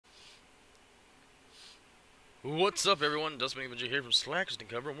What's up, everyone? Dustman Avenger here from SLCR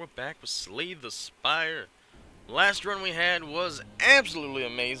Cover, and we're back with Slay the Spire. Last run we had was absolutely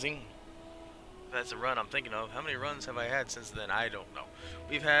amazing. That's a run I'm thinking of. How many runs have I had since then? I don't know.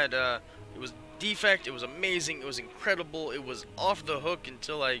 We've had, it was Defect, it was amazing, it was incredible, it was off the hook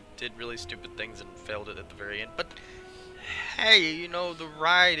until I did really stupid things and failed it at the very end. But, hey, you know, the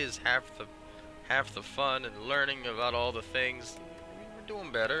ride is half the fun, and learning about all the things. We're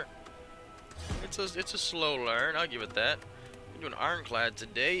doing better. It's a slow learn, I'll give it that. We're doing Ironclad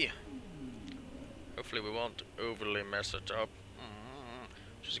today. Hopefully we won't overly mess it up.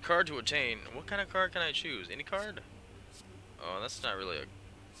 Choose a card to attain. What kind of card can I choose? Any card? Oh, that's not really a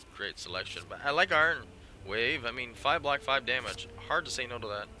great selection, but I like Iron Wave. I mean, 5 block, 5 damage. Hard to say no to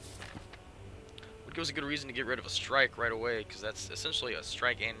that. Would give us a good reason to get rid of a strike right away, because that's essentially a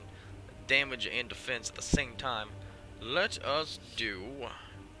strike and damage and defense at the same time. Let us do...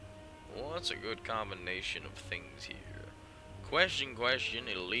 what's a good combination of things here? Question,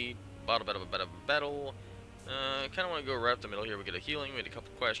 elite, battle. Kind of want to go right up the middle here. We get a healing, we get a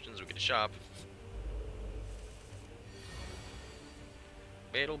couple questions, we get a shop.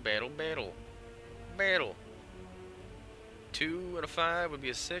 Battle. 2 out of 5 would be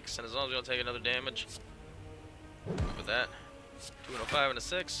a 6, and as long as we don't take another damage, with that, 2 out of 5 and a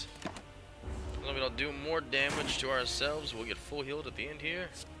 6. As long as we don't do more damage to ourselves, we'll get full healed at the end here.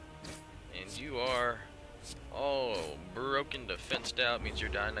 And you are all broken, defensed out, means you're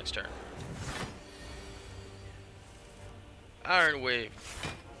dying next turn. Iron Wave.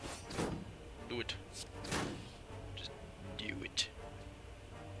 Do it. Just do it.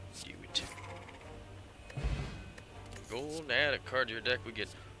 Do it. Gold, add a card to your deck. We get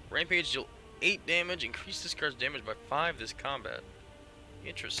Rampage, deal 8 damage, increase this card's damage by 5 this combat.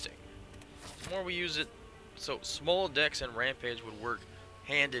 Interesting. The more we use it, so small decks and Rampage would work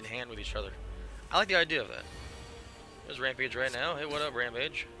hand in hand with each other. I like the idea of that. There's Rampage right now. Hey, what up,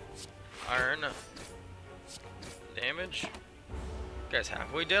 Rampage? Iron. Damage. Guy's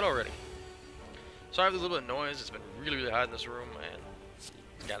halfway dead already. Sorry for the little bit of noise. It's been really hot in this room, and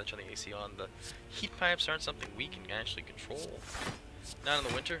gotta turn the AC on. The heat pipes aren't something we can actually control. Not in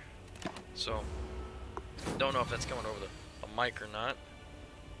the winter. So, don't know if that's coming over the mic or not.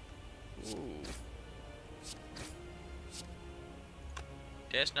 Ooh.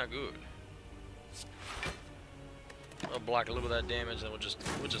 That's not good. I'll block a little bit of that damage, and we'll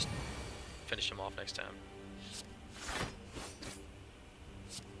just finish him off next time.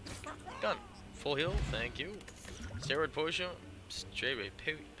 Done. Full heal. Thank you. Steroid potion. Steroid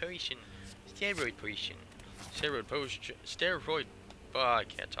potion. Oh, I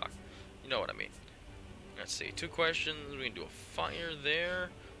can't talk. You know what I mean. Let's see. 2 questions. We can do a fire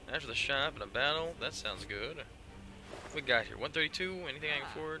there. After the shop and a battle. That sounds good. What we got here? 132. Anything I can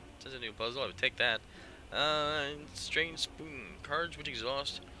afford? Says a new puzzle. I would take that. Strange spoon. Cards which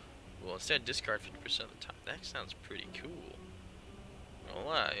exhaust will instead discard 50% of the time. That sounds pretty cool. No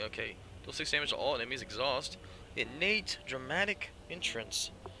lie. Okay. Deal 6 damage to all enemies. Exhaust. Innate dramatic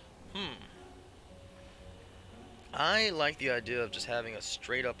entrance. I like the idea of just having a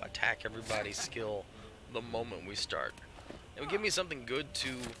straight up attack everybody skill the moment we start. It would give me something good to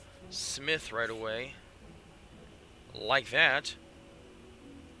smith right away. Like that.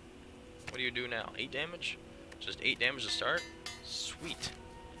 What do you do now? 8 damage? Just 8 damage to start? Sweet.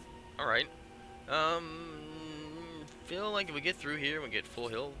 Alright. Feel like if we get through here and we get full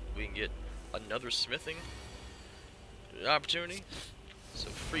heal, we can get another smithing opportunity. So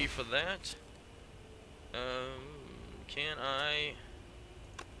free for that. Can I...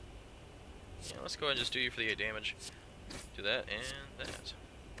 yeah, let's go ahead and just do you for the 8 damage. Do that and that.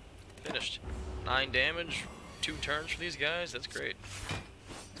 Finished. 9 damage. 2 turns for these guys. That's great.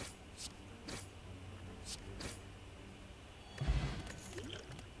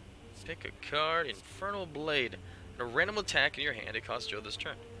 Pick a card. Infernal Blade. A random attack in your hand. It costs Joe this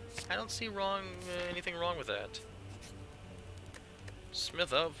turn. I don't see anything wrong with that.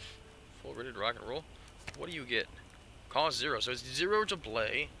 Smith of. Full rated rock and roll. What do you get? Cost 0. So it's 0 to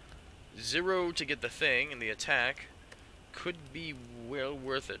play. 0 to get the thing, and the attack could be well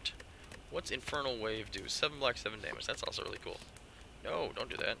worth it. What's Infernal Wave do? 7 block, 7 damage. That's also really cool. No, don't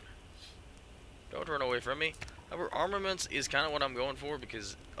do that. Don't run away from me. However, Armaments is kind of what I'm going for,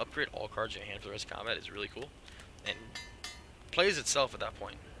 because upgrade all cards in your hand for the rest of combat is really cool. And plays itself at that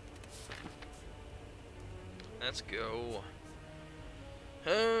point. Let's go.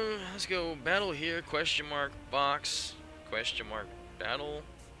 Let's go battle here. Question mark box. Question mark battle.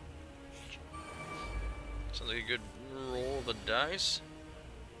 Sounds like a good roll of the dice.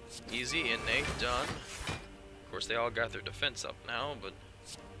 Easy, innate, done. Of course, they all got their defense up now, but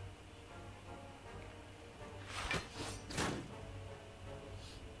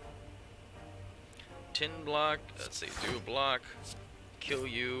 10 block. Let's see, do a block, kill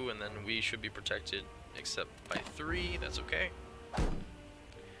you, and then we should be protected except by 3. That's okay.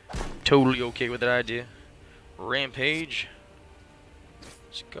 Totally okay with that idea. Rampage.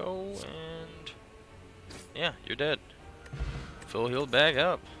 Let's go, and yeah, you're dead. Full healed back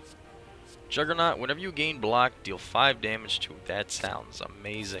up. Juggernaut, whenever you gain block, deal 5 damage to it. That sounds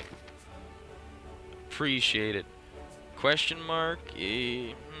amazing. Appreciate it. Question mark?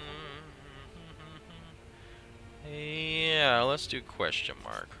 Yeah, let's do question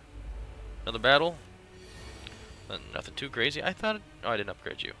mark. Another battle? Nothing too crazy. I thought... Oh, I didn't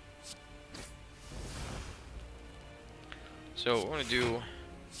upgrade you. So, we're going to do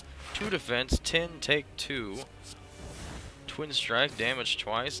 2 defense, 10, take 2. Twin strike, damage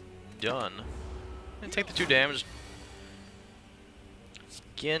twice. Done. And take the 2 damage.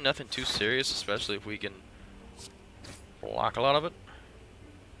 Again, nothing too serious, especially if we can block a lot of it.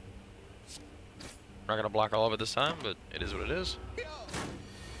 We're not going to block all of it this time, but it is what it is.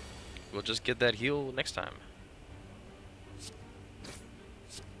 We'll just get that heal next time.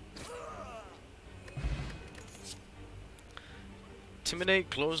 Intimidate,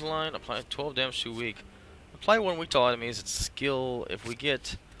 clothesline, apply 12 damage to weak. Apply 1 weak to all enemies. It's skill. If we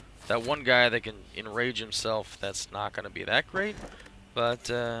get that one guy that can enrage himself, that's not going to be that great. But,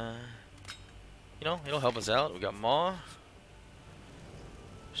 you know, it'll help us out. We got Maw.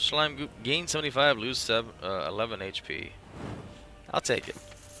 Slime Goop, gain 75, lose 11 HP. I'll take it.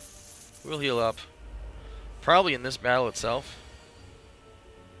 We'll heal up. Probably in this battle itself.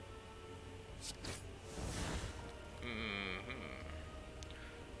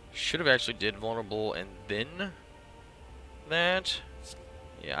 Should have actually did vulnerable and then that.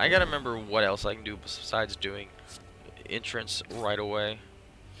 Yeah, I gotta remember what else I can do besides doing entrance right away.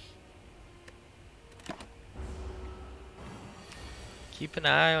 Keep an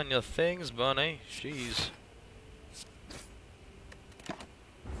eye on your things, bunny. Jeez.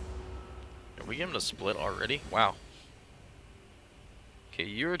 Are we getting a split already? Wow. Okay,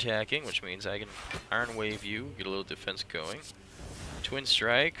 you're attacking, which means I can Iron Wave you, get a little defense going. Twin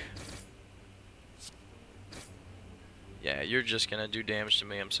strike. Yeah, you're just gonna do damage to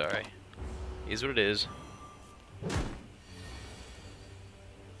me, I'm sorry. Is what it is.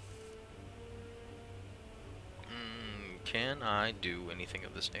 Can I do anything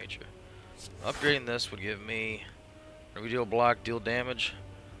of this nature? Upgrading this would give me, when we deal block, deal damage,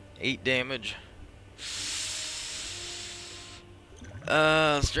 8 damage.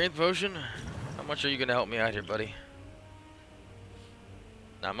 Strength potion. How much are you gonna help me out here, buddy?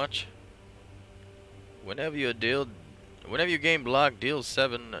 Not much. Whenever you gain block, deal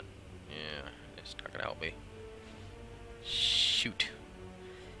 7. Yeah, it's not gonna help me. Shoot.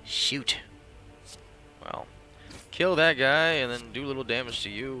 Shoot. Well, kill that guy and then do a little damage to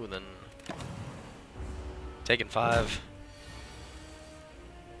you, and then taking 5.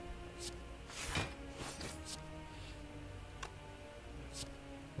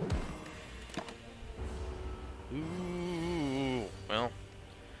 Ooh, well.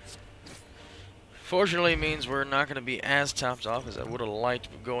 Fortunately, it means we're not going to be as topped off as I would have liked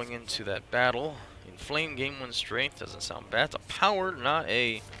going into that battle. Inflame, gain 1 strength, doesn't sound bad. It's a power, not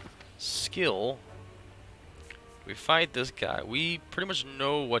a skill. We fight this guy. We pretty much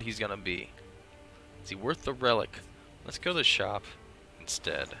know what he's going to be. Is he worth the relic? Let's go to the shop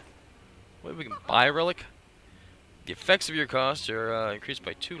instead. Wait, we can buy a relic? The effects of your cost are increased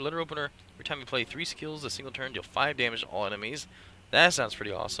by 2. Letter opener. Every time you play 3 skills a single turn, deal 5 damage to all enemies. That sounds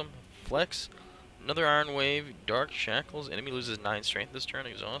pretty awesome. Flex. Another Iron Wave, Dark Shackles. Enemy loses 9 strength this turn.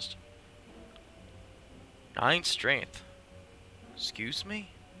 Exhaust. 9 strength. Excuse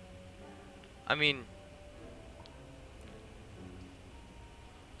me? I mean,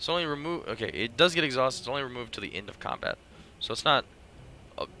 it's only removed. Okay, it does get exhausted. It's only removed to the end of combat, so it's not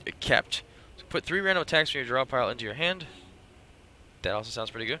kept. So put 3 random attacks from your draw pile into your hand. That also sounds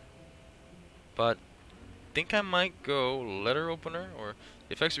pretty good. But I think I might go letter opener, or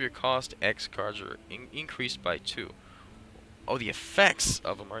the effects of your cost X cards are increased by 2. Oh, the effects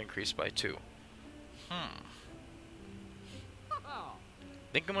of them are increased by 2. I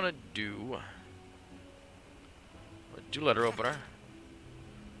think I'm gonna do letter opener.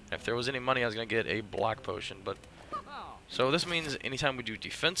 If there was any money, I was gonna get a block potion, but so this means anytime we do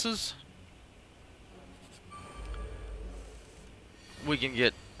defenses, we can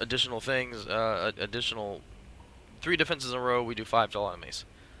get additional things, additional 3 defenses in a row. We do 5 to all enemies.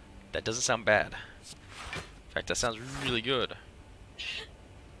 That doesn't sound bad. In fact, that sounds really good.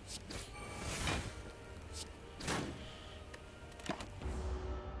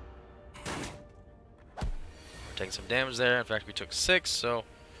 We're taking some damage there. In fact, we took 6, so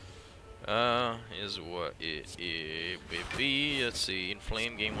Is what it would be. Let's see.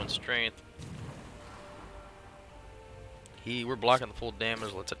 Inflame, gain 1 strength. We're blocking the full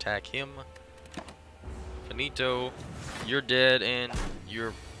damage. Let's attack him. Finito, you're dead, and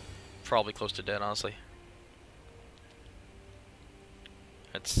you're probably close to dead, honestly.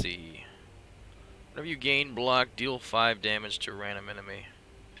 Let's see. Whenever you gain block, deal 5 damage to a random enemy.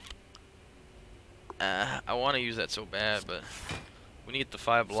 I want to use that so bad, but we need the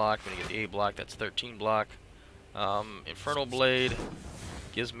 5 block. We need to get the 8 block. That's 13 block. Infernal Blade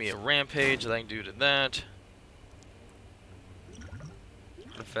gives me a rampage that I can do to that.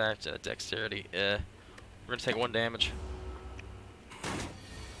 Defect, dexterity. We're gonna take 1 damage.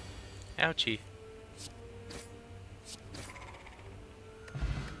 Ouchie.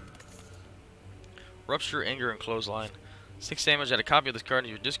 Rupture, Anger, and Clothesline. 6 damage. Add a copy of this card in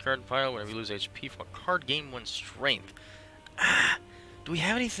your discard pile. Whenever you lose HP from a card, gain 1 strength. Do we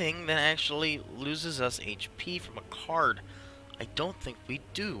have anything that actually loses us HP from a card? I don't think we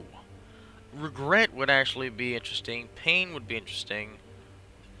do. Regret would actually be interesting. Pain would be interesting.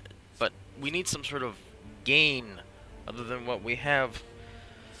 But we need some sort of gain other than what we have.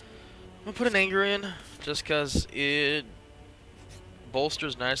 I'm going to put an Anger in just because it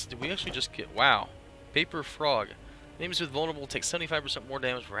bolsters nice. Did we actually just get... Wow. Paper Frog. Enemies with vulnerable take 75% more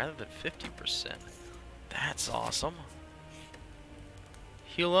damage rather than 50%. That's awesome.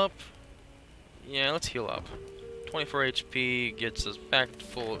 Heal up. Yeah, let's heal up. 24 HP gets us back to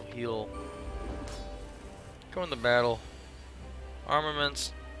full heal. Go into battle.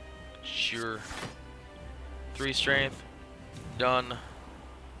 Armaments. Sure. 3 strength. Done.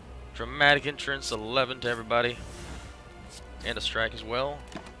 Dramatic entrance. 11 to everybody. And a strike as well.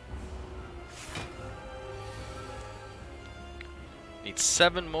 Need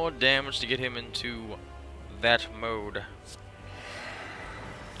 7 more damage to get him into that mode.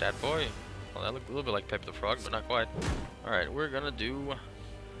 That boy. Well, that looked a little bit like Pepe the Frog, but not quite. Alright, we're gonna do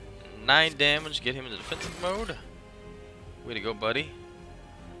 9 damage, get him into defensive mode. Way to go, buddy.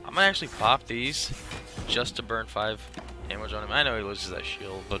 I'm gonna actually pop these just to burn 5 damage on him. I know he loses that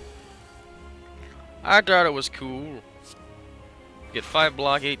shield, but I thought it was cool. Get 5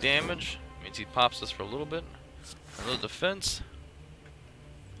 block, 8 damage. Means he pops us for a little bit. A little defense.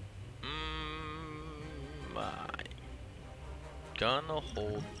 Gonna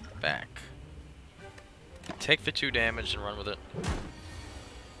hold back. Take the 2 damage and run with it.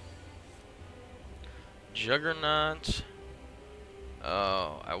 Juggernaut.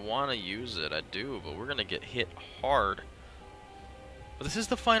 Oh, I want to use it. I do, but we're gonna get hit hard. But this is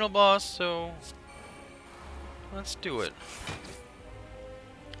the final boss, so let's do it.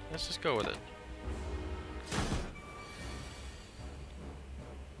 Let's just go with it.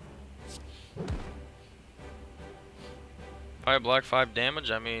 Five block, 5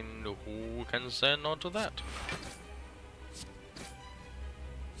 damage. I mean, who can say no to that?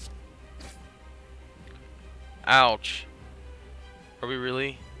 Ouch. Are we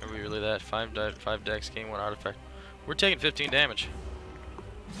really? Are we really that? 5 dex, gain 1 artifact. We're taking 15 damage.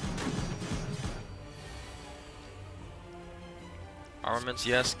 Armaments,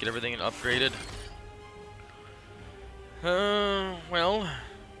 yes. Get everything upgraded. Well,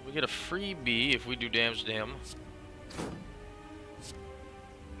 we get a freebie if we do damage to him.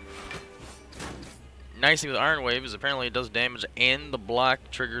 Nice thing with Iron Wave is apparently it does damage and the block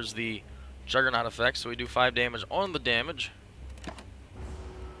triggers the Juggernaut effect, so we do 5 damage on the damage.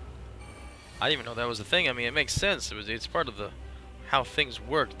 I didn't even know that was a thing. I mean, it makes sense. It's part of the how things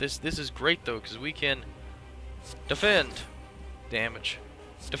work. This is great though, because we can defend, damage,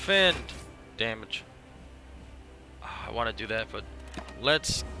 defend, damage. I want to do that, but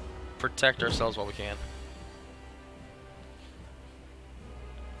let's protect ourselves while we can.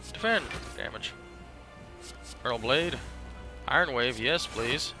 Defend, damage. Pearl Blade. Iron Wave, yes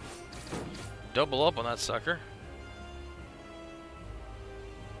please. Double up on that sucker.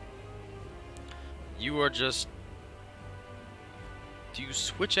 You are just... Do you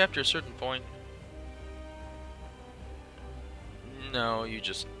switch after a certain point? No, you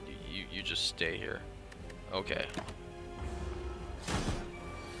just stay here. Okay.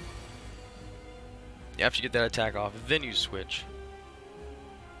 After you get that attack off, then you switch.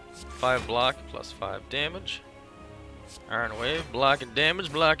 5 block plus 5 damage. Iron Wave, block and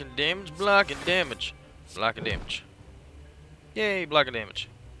damage, block and damage, block and damage, block and damage. Yay, block and damage.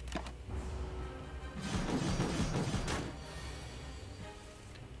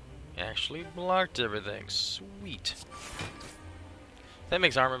 Actually blocked everything. Sweet. That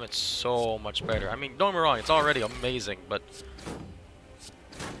makes armament so much better. I mean, don't get me wrong, it's already amazing, but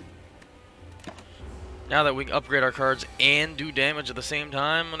Now that we can upgrade our cards and do damage at the same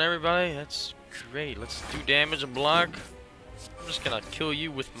time on everybody, that's great. Let's do damage and block. I'm just gonna kill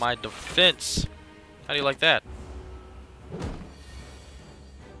you with my defense. How do you like that?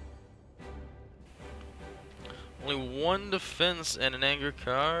 Only one defense and an anger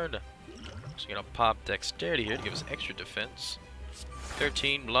card. So we're gonna pop dexterity here to give us extra defense.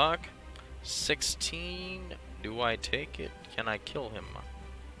 13 block. 16. Do I take it? Can I kill him?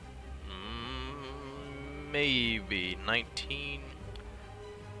 Maybe. 19.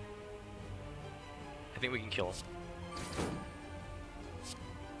 I think we can kill him.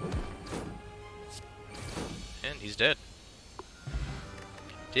 And he's dead.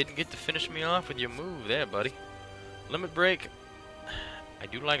 Didn't get to finish me off with your move there, buddy. Limit break. I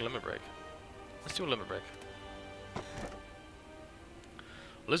do like limit break. Let's do a limit break.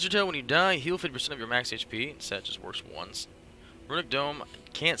 Lizard Tail, when you die, heal 50% of your max HP. That just works once. Runic Dome,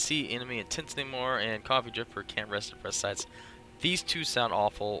 can't see enemy intents anymore. And Coffee Dripper, can't rest and press sights. These two sound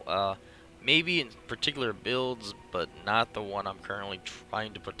awful. Maybe in particular builds, but not the one I'm currently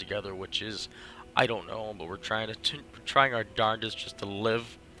trying to put together, which is, I don't know, but we're trying our darndest just to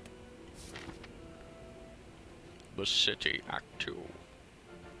live. The City Act 2.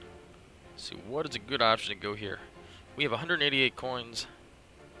 Let's see, what is a good option to go here? We have 188 coins.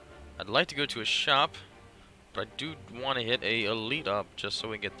 I'd like to go to a shop, but I do want to hit a elite up just so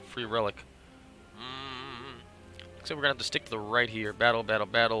we can get the free relic. Looks like we're gonna have to stick to the right here. Battle, battle,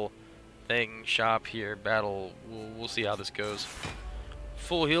 battle. Thing, shop here, battle. We'll see how this goes.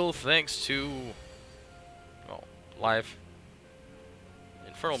 Full heal thanks to, well, life.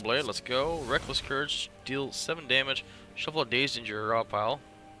 Infernal Blade, let's go. Reckless Courage, deal 7 damage. Shuffle a dazed into your raw pile.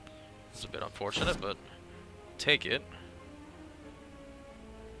 It's a bit unfortunate, but take it.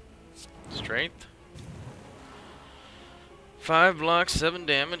 Strength. 5 blocks, 7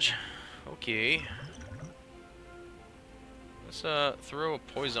 damage. Okay. Let's throw a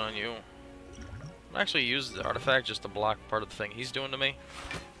poison on you. I'll actually use the artifact just to block part of the thing he's doing to me.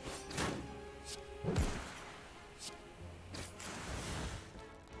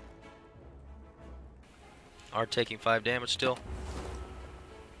 Are taking 5 damage still.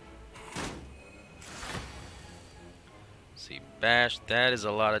 See, bash, that is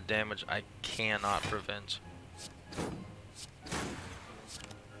a lot of damage I cannot prevent.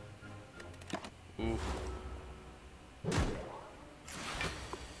 Oof.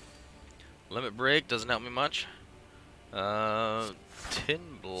 Limit break doesn't help me much. 10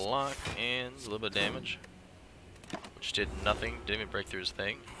 block and a little bit of damage, which did nothing. Didn't even break through his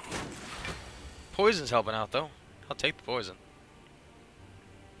thing. Poison's helping out though. I'll take the poison.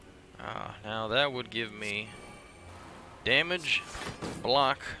 Now that would give me damage,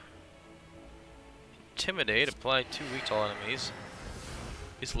 block, intimidate, apply 2 weak to all enemies.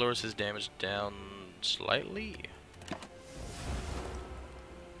 This lowers his damage down slightly.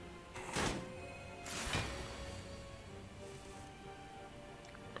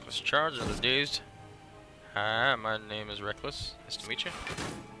 Reckless charge, another dazed. Hi, my name is Reckless. Nice to meet you.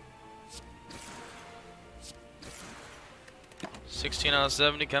 16 out of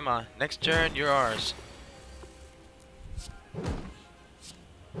 70, come on. Next turn, you're ours.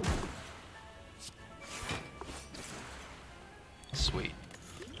 Sweet.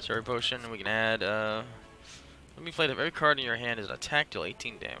 Story potion, we can add, let me play. Every card in your hand is an attack, deal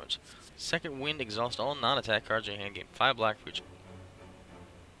 18 damage. Second wind, exhaust all non-attack cards in your hand, gain 5 black for each.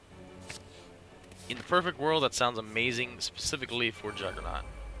 In the perfect world, that sounds amazing, specifically for Juggernaut.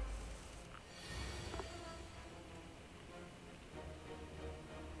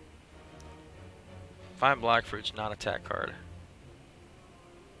 Five black for each non-attack card.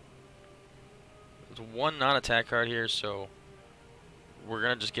 There's 1 non-attack card here, so we're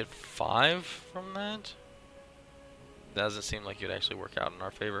gonna just get 5 from that. Doesn't seem like it'd actually work out in our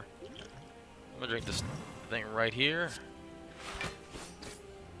favor. I'm gonna drink this thing right here.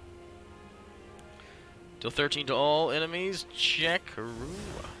 Deal 13 to all enemies. Check.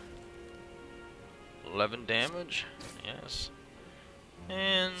 11 damage. Yes.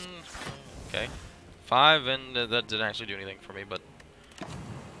 And okay. 5, and that didn't actually do anything for me, but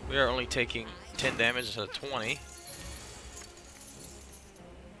we are only taking 10 damage instead of 20.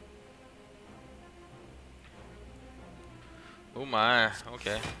 Oh my,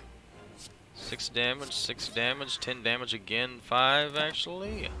 okay. 6 damage, 10 damage again, 5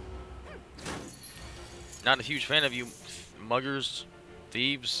 actually. Not a huge fan of you muggers,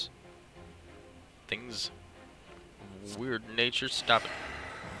 thieves, things of weird nature. Stop it.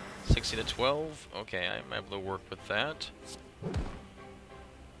 16 to 12. Okay, I'm able to work with that.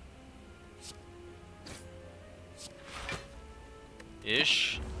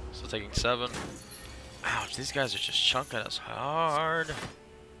 Ish. So taking 7. Ouch, these guys are just chunking us hard.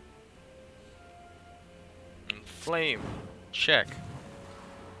 And flame. Check.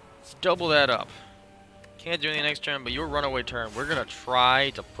 Double that up. Can't do anything next turn, but your runaway turn. We're gonna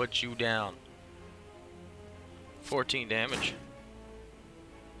try to put you down. 14 damage.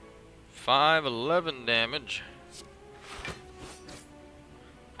 11 damage.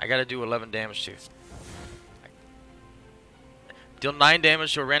 I gotta do 11 damage too. Deal 9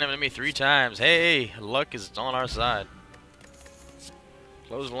 damage to a random enemy 3 times. Hey, luck is on our side.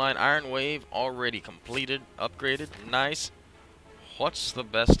 Close the line. Iron Wave already completed. Upgraded. Nice. What's the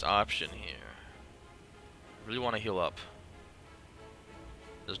best option here? Really want to heal up.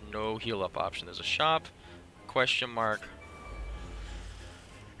 There's no heal up option. There's a shop. Question mark.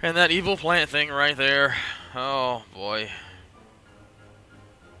 And that evil plant thing right there. Oh boy.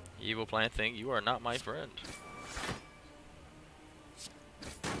 Evil plant thing, you are not my friend.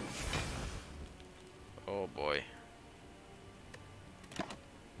 Oh boy.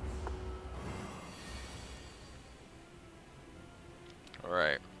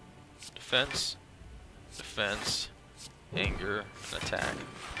 Alright. Defense. Defense. Anger. And attack.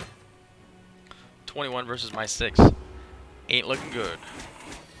 21 versus my 6. Ain't looking good.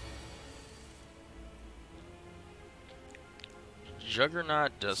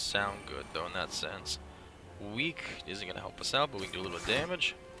 Juggernaut does sound good though in that sense. Weak isn't going to help us out, but we can do a little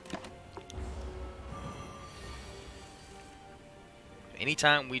damage.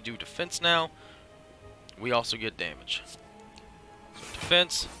 Anytime we do defense now, we also get damage. So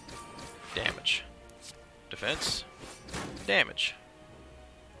defense, damage. Defense, damage.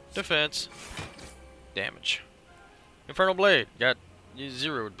 Defense, damage. Infernal Blade got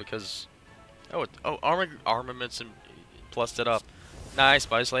zeroed because armaments and plussed it up. Nice,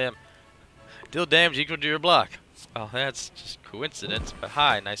 body slam. Deal damage equal to your block. Well, that's just coincidence, but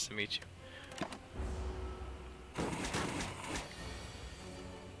hi, nice to meet you.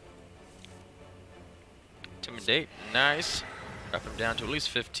 Intimidate, nice. Drop him down to at least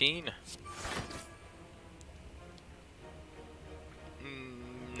 15.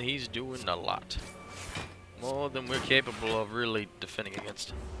 He's doing a lot. More than we're capable of really defending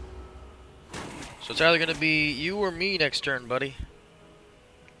against. So it's either going to be you or me next turn, buddy.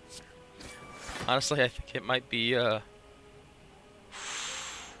 Honestly, I think it might be,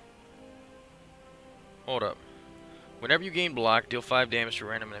 Hold up. Whenever you gain block, deal 5 damage to a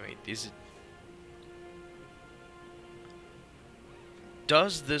random enemy.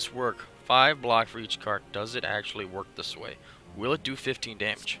 Does this work? 5 block for each card. Does it actually work this way? Will it do 15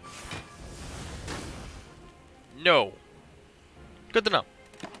 damage? No. Good to know.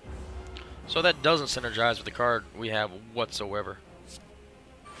 So that doesn't synergize with the card we have whatsoever.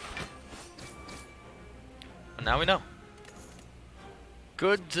 And now we know.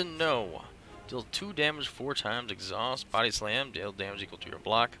 Good to know. Deal 2 damage 4 times. Exhaust. Body slam. Deal damage equal to your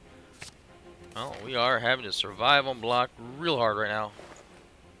block. Well, we are having to survive on block real hard right now.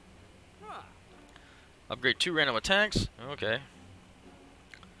 Upgrade 2 random attacks. Okay.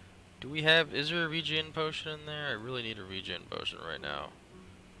 Do we have... Is there a regen potion in there? I really need a regen potion right now.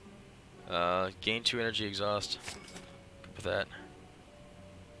 Gain 2 energy exhaust. Good with that.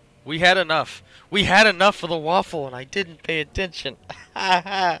 We had enough. We had enough for the waffle and I didn't pay attention.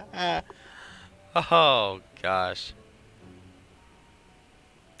 Oh, gosh.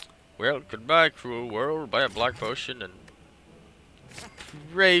 Well, goodbye, cruel world. Buy a black potion and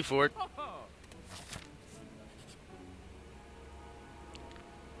pray for it.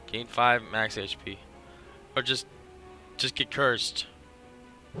 Gain 5 max HP. Or just get cursed.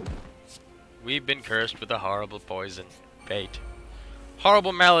 We've been cursed with a horrible poison. Fate.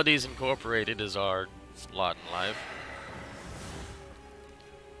 Horrible Maladies Incorporated is our lot in life.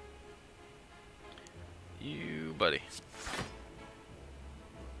 You, buddy.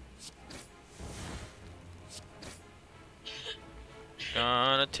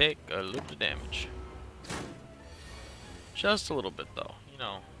 Gonna take a little damage. Just a little bit, though. You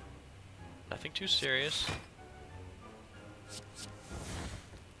know, nothing too serious.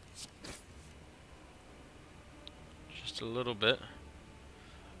 Just a little bit.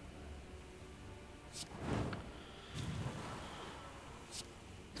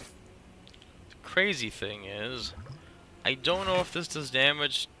 The crazy thing is, I don't know if this does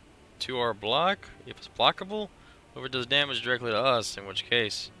damage to our block, if it's blockable, or if it does damage directly to us, in which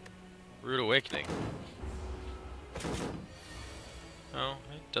case, Rude Awakening. Oh,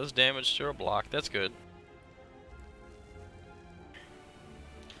 it does damage to our block, that's good.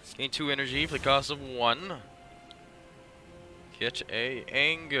 Gain 2 energy for the cost of 1. Get a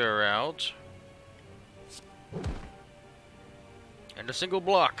anger out. And a single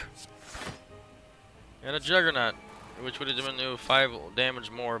block. And a Juggernaut, which would have given 5 damage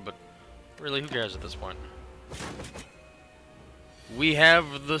more, but really, who cares at this point? We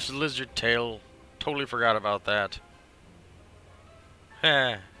have this lizard tail. Totally forgot about that.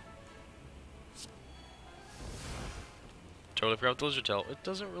 Heh. Totally forgot the lizard tail. It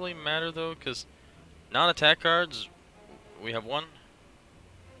doesn't really matter though, because non-attack cards, we have 1.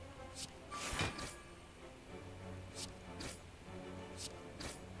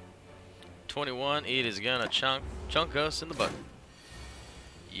 $21. It is gonna chunk us in the butt.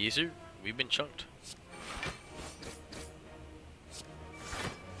 Yes, sir. We've been chunked.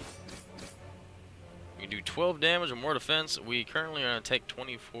 We do 12 damage or more defense. We currently are gonna take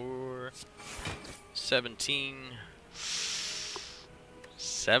 24, 17,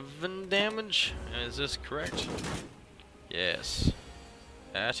 7 damage. Is this correct? Yes,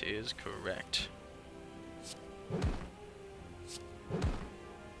 that is correct.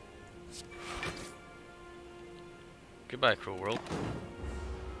 Goodbye, cruel world.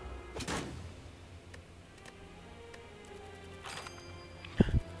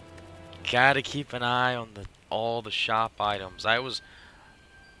 Gotta keep an eye on all the shop items.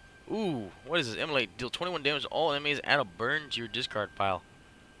 Ooh, what is this? Immolate. Deal 21 damage to all enemies. Add a burn to your discard pile.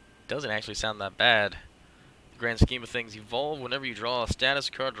 Doesn't actually sound that bad. The grand scheme of things. Evolve whenever you draw a status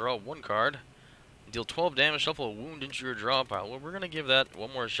card. Draw 1 card. Deal 12 damage. Shuffle a wound into your draw pile. Well, we're gonna give that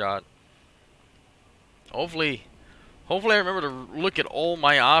one more shot. Hopefully I remember to look at all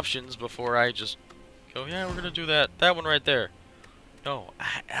my options before I just go, yeah, we're gonna do that. That one right there. No.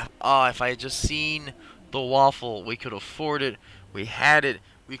 If I had just seen the waffle, we could afford it. We had it.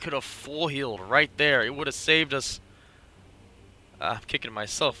 We could have full healed right there. It would have saved us. I'm kicking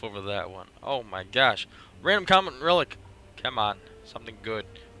myself over that one. Oh my gosh. Random common relic. Come on. Something good.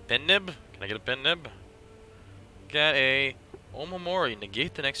 Pen nib. Can I get a pen nib? Got a Omamori.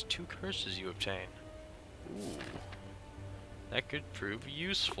 Negate the next 2 curses you obtain. Ooh. That could prove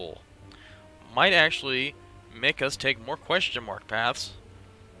useful. Might actually make us take more question mark paths,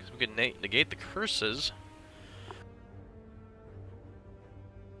 because we can negate the curses.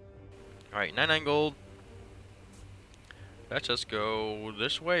 Alright, 99 gold. Let's just go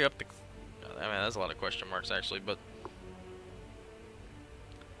this way up the... I mean, that's a lot of question marks actually, but...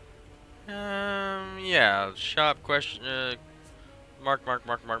 yeah, shop question... mark.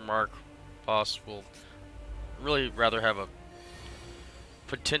 Boss will really rather have a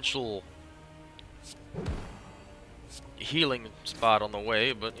potential healing spot on the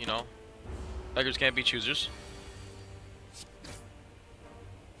way, but you know, beggars can't be choosers.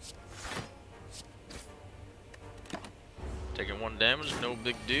 Taking 1 damage, no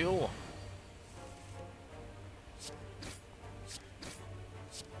big deal.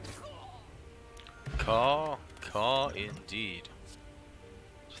 Caw indeed.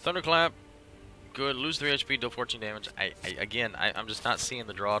 So Thunderclap, good. Lose 3 HP, deal 14 damage. I'm just not seeing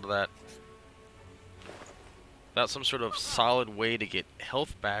the draw to that. Without some sort of solid way to get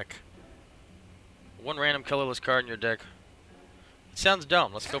health back. 1 random colorless card in your deck. It sounds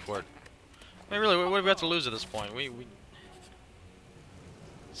dumb. Let's go for it. I mean, really, what have we got to lose at this point? We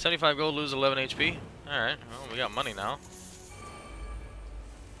 75 gold, lose 11 HP. Alright, well, we got money now.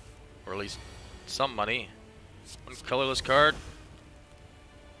 Or at least some money. 1 colorless card.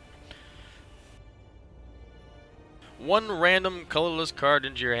 1 random colorless card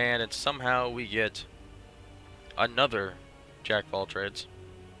into your hand, and somehow we get another Jack of all trades.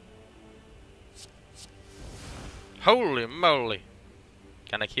 Holy moly!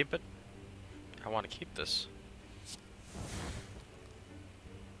 Can I keep it? I want to keep this.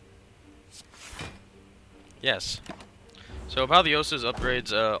 Yes. So Apotheosis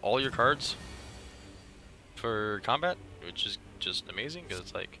upgrades all your cards for combat, which is just amazing, because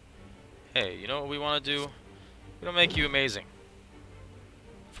it's like, hey, you know what we want to do? We don't make you amazing.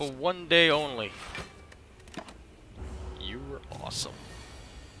 For 1 day only. You were awesome.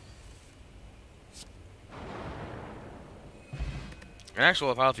 An actual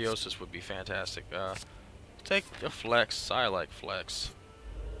Apotheosis would be fantastic. Take a flex. I like flex.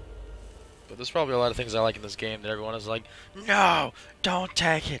 But there's probably a lot of things I like in this game that everyone is like, no, don't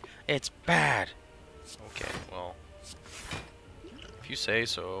take it. It's bad. Okay, well, if you say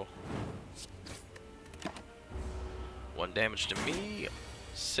so. 1 damage to me.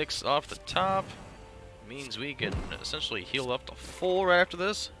 6 off the top. Means we can essentially heal up to full right after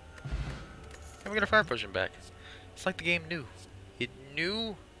this. And we get our fire potion back. It's like the game knew. It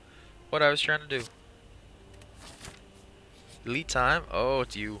knew what I was trying to do. Elite time. Oh,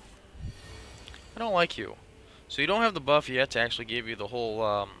 it's you. I don't like you. So you don't have the buff yet to actually give you the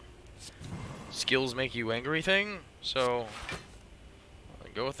whole skills make you angry thing. So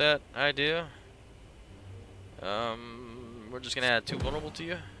go with that idea. We're just gonna add 2 vulnerable to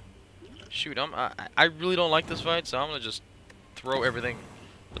you. Shoot, I really don't like this fight, so I'm gonna just throw everything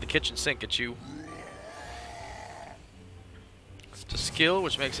with the kitchen sink at you. It's a skill,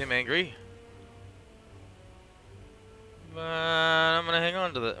 which makes him angry. But I'm gonna hang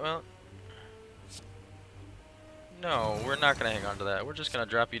on to that. Well, no, we're not gonna hang on to that. We're just gonna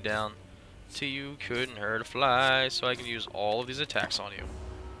drop you down till you couldn't hurt a fly, so I can use all of these attacks on you.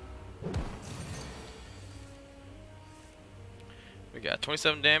 We got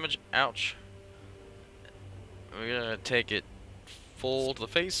 27 damage. Ouch. We're gonna take it full to the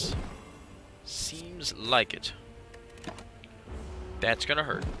face. Seems like it. That's gonna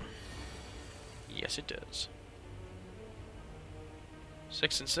hurt. Yes, it does.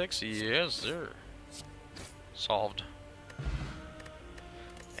 6 and 6. Yes, sir. Solved.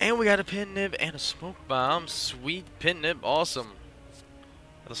 And we got a pin nib and a smoke bomb. Sweet pin nib. Awesome.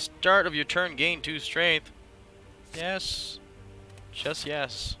 At the start of your turn, gain 2 strength. Yes. Just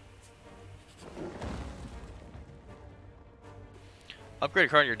yes. Upgrade a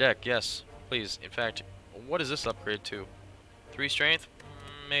card in your deck. Yes. Please. In fact, what is this upgrade to? 3 strength?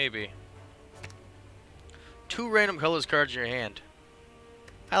 Maybe. 2 random colors cards in your hand.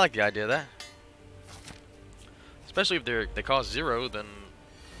 I like the idea of that. Especially if they cost 0, then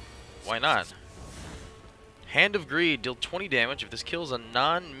why not? Hand of Greed. Deal 20 damage. If this kills a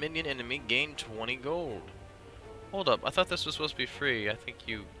non-minion enemy, gain 20 gold. Hold up. I thought this was supposed to be free. I think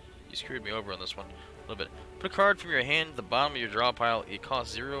you screwed me over on this one a little bit. Put a card from your hand at the bottom of your draw pile. It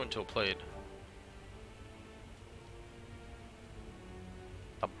costs 0 until played.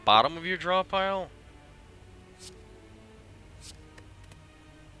 The bottom of your draw pile?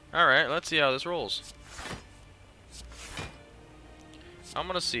 Alright, let's see how this rolls. I'm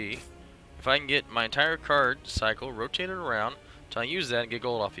gonna see if I can get my entire card cycle rotated around until I use that and get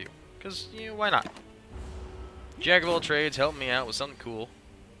gold off you. Because, you know, why not? Jack of all trades, help me out with something cool.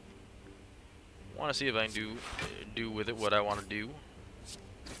 Want to see if I can do with it what I want to do.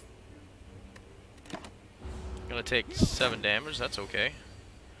 Gonna take 7 damage, that's okay.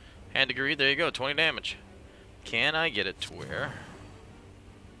 Hand of Greed, there you go, 20 damage. Can I get it to where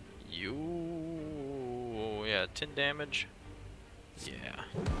you... yeah, 10 damage. Yeah.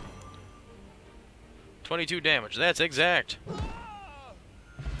 22 damage, that's exact.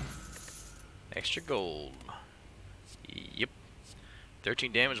 Extra gold. Yep.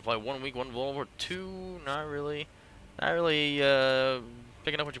 13 damage, apply 1 weak, 1 vulnerable, 2, not really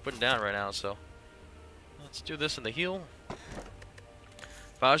picking up what you're putting down right now, so. Let's do this in the heal.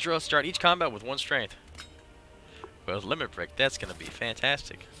 If I was to start each combat with 1 strength. Well, limit break, that's going to be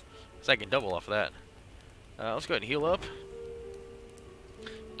fantastic. Because I can double off of that. Let's go ahead and heal up.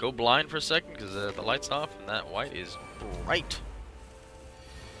 Go blind for a second because the light's off and that white is bright.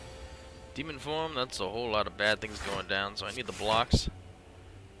 Demon form, that's a whole lot of bad things going down, so I need the blocks.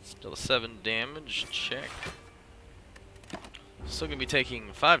 Still 7 damage, check. Still going to be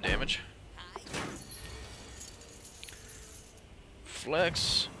taking 5 damage.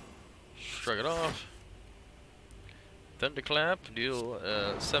 Flex, shrug it off. Thunderclap, deal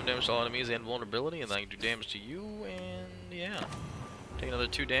 7 damage to all enemies and vulnerability, and then I can do damage to you, and yeah. Take another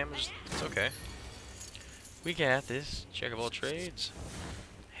 2 damage, it's okay. We got this. Jack of all trades.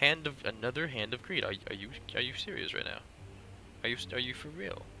 Another hand of greed. Are you serious right now? Are you for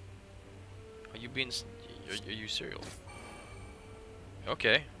real? Are you serial?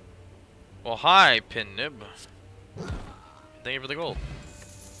 Okay. Well, hi, Pin Nib. Thank you for the gold.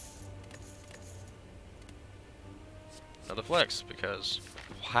 Another flex, because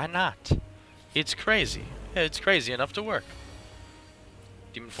why not? It's crazy. It's crazy enough to work.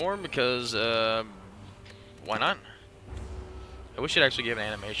 Demon form, because why not? I wish it actually gave an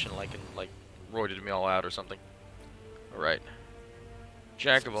animation like roided me all out or something. Alright.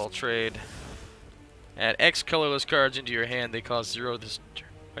 Jack of all trade. Add X colorless cards into your hand. They cost 0 this turn.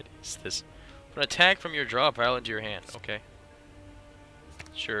 What is this? Put an attack from your draw pile into your hand. Okay.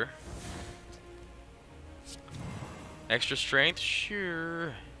 Sure. Extra strength?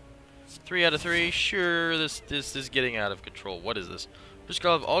 Sure. 3 out of 3? Sure. This is getting out of control. What is this? Just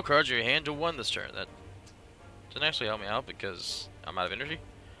call all cards in your hand to 1 this turn. That doesn't actually help me out because I'm out of energy.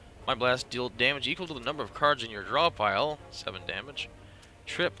 My blast deal damage equal to the number of cards in your draw pile. 7 damage.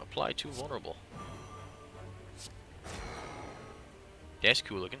 Trip, apply 2 vulnerable. That's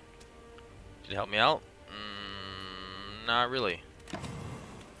cool looking. Did it help me out? Not really.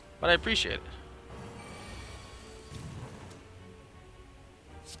 But I appreciate it.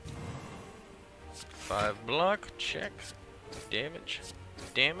 Five block, check. Damage.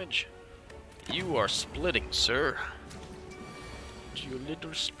 Damage. You are splitting, sir. You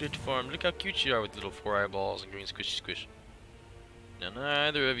little split farm. Look how cute you are with little 4 eyeballs and green squishy squish. Now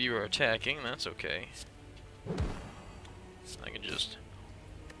neither of you are attacking, that's okay. I can just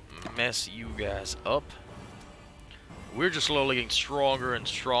mess you guys up. We're just slowly getting stronger and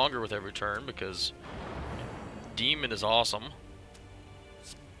stronger with every turn because Demon is awesome.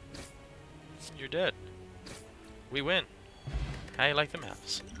 You're dead. We win. How you like them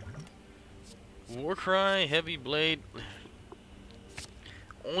apples? Warcry, Heavy Blade.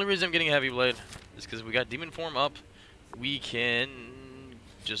 Only reason I'm getting a Heavy Blade is because we got Demon form up. We can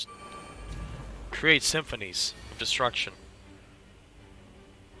just create symphonies of destruction.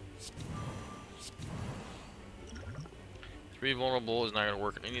 Three vulnerable is not going to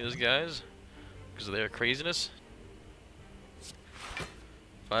work on any of those guys because of their craziness.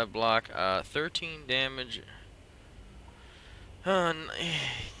 5 block, 13 damage.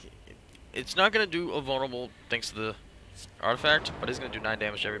 It's not going to do a vulnerable thanks to the artifact, but it's going to do 9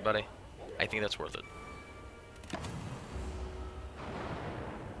 damage to everybody. I think that's worth it.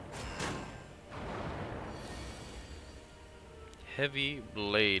 Heavy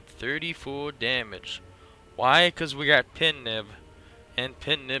Blade, 34 damage. Why? Because we got Pin Nib, and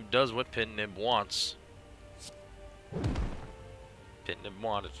Pin Nib does what Pin Nib wants. Pin Nib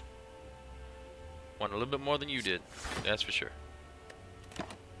wanted a little bit more than you did, that's for sure.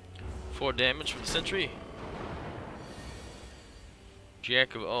 4 damage from the sentry.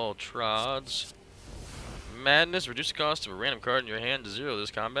 Jack of all trods. Madness, reduce the cost of a random card in your hand to 0 this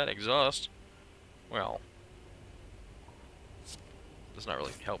combat. Exhaust. Well, that's not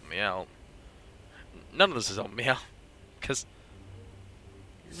really helping me out. None of this is helping me out. Because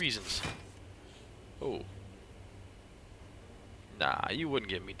reasons. Oh. Nah, you wouldn't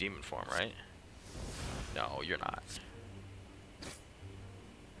give me demon form, right? No, you're not.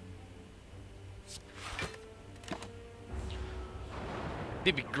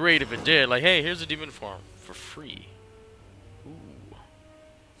 It'd be great if it did. Like, hey, here's a demon form for free. Ooh.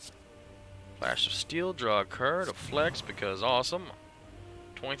 Flash of Steel, draw a card, a flex because awesome.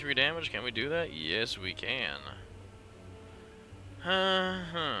 23 damage, can we do that? Yes, we can.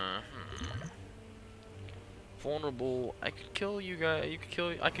 Vulnerable. I could kill you guys.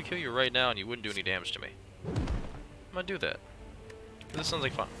 I could kill you right now, and you wouldn't do any damage to me. I'm gonna do that. This sounds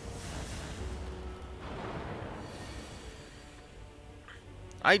like fun.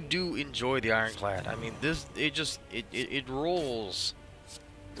 I do enjoy the Ironclad. I mean, it rolls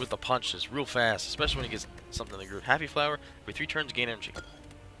with the punches real fast, especially when it gets something in the group. Happy Flower, every 3 turns gain energy.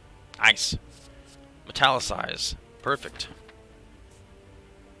 Nice. Metallicize. Perfect.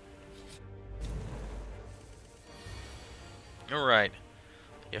 Alright.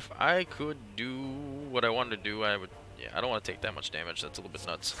 If I could do what I wanted to do, I would... Yeah, I don't want to take that much damage. That's a little bit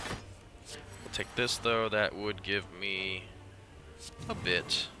nuts. We'll take this, though. That would give me a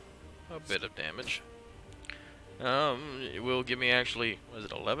bit of damage. It will give me actually... What is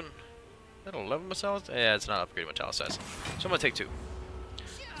it, 11? Is that 11 Metallicize? Yeah, it's not upgraded Metallicize. So I'm going to take 2.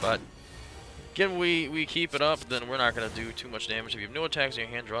 But, again, we keep it up, then we're not going to do too much damage. If you have no attacks in your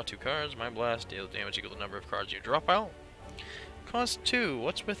hand, draw 2 cards. Mind Blast deals damage equal to the number of cards in your draw pile. Cost 2.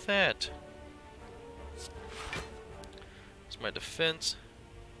 What's with that? It's my defense.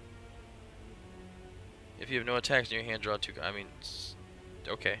 If you have no attacks in your hand, draw 2. I mean,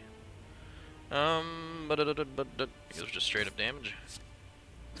 okay. But it was just straight up damage.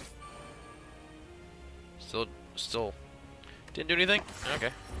 Still didn't do anything.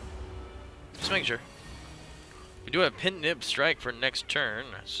 Okay. Just making sure. We do have Pin Nib Strike for next turn,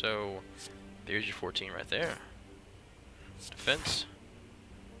 so there's your 14 right there. Defense.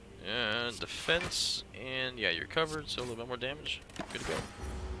 And defense. And yeah, you're covered, so a little bit more damage. Good to go.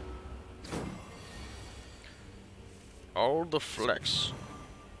 All the flex.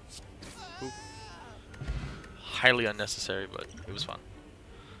 Oop. Highly unnecessary, but it was fun.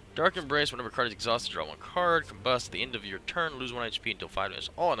 Dark Embrace, whenever a card is exhausted, draw 1 card. Combust at the end of your turn, lose 1 HP until 5 damage.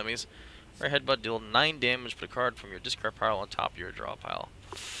 All enemies. Right Headbutt, deal 9 damage, put a card from your discard pile on top of your draw pile.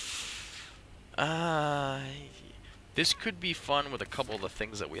 This could be fun with a couple of the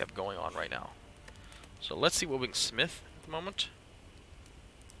things that we have going on right now. So let's see what we can smith at the moment.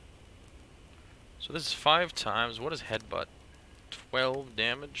 So this is 5 times. What is Headbutt? 12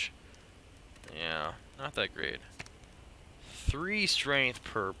 damage? Yeah, not that great. 3 strength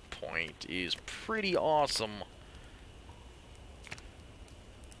per point is pretty awesome.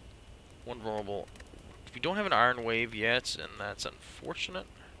 1 vulnerable. We don't have an Iron Wave yet, and that's unfortunate.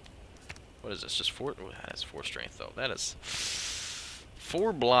 What is this? Just 4? Oh, that's 4 strength, though. That is...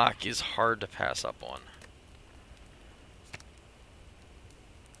 4 block is hard to pass up on.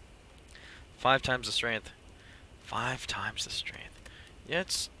 5 times the strength. 5 times the strength. Yeah,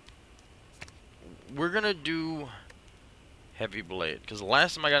 we're gonna do heavy blade, because the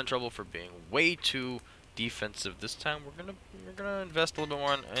last time I got in trouble for being way too defensive. This time we're gonna invest a little bit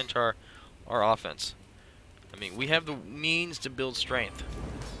more into our offense. I mean, we have the means to build strength.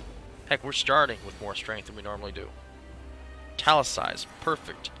 Heck, we're starting with more strength than we normally do. Italicize,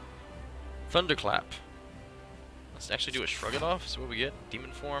 perfect. Thunderclap. Let's actually do a shrug it off. See what we get.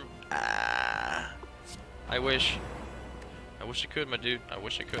 Demon form. Ah, I wish I could, my dude. I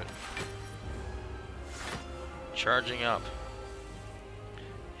wish I could. Charging up.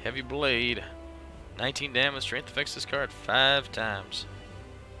 Heavy blade. 19 damage. Strength affects this card 5 times.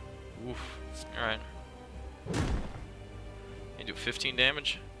 Oof. Alright. You do 15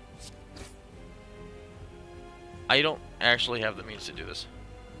 damage. I don't actually have the means to do this.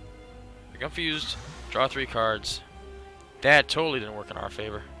 You're confused. Draw 3 cards. That totally didn't work in our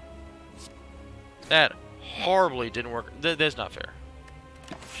favor. That horribly didn't work. That's not fair.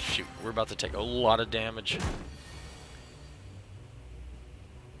 Shoot, we're about to take a lot of damage.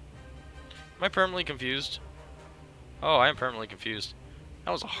 Am I permanently confused? Oh, I am permanently confused.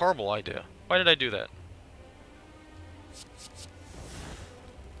 That was a horrible idea. Why did I do that?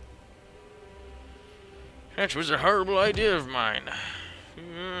 That was a horrible idea of mine.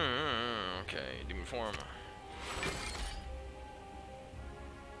 Okay, demon form.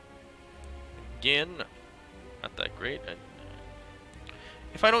 Again, not that great.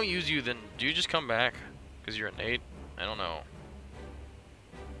 If I don't use you, then do you just come back? Because you're innate? I don't know.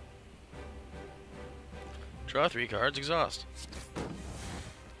 Draw 3 cards, exhaust.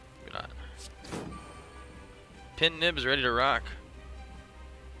 Maybe not. Pin nibs ready to rock.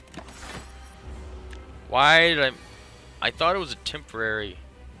 Why did I thought it was a temporary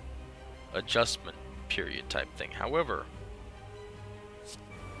adjustment period type thing. However,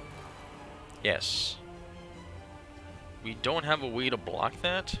 yes, we don't have a way to block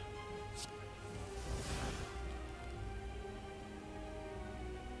that.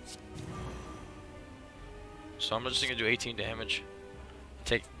 So I'm just gonna do 18 damage,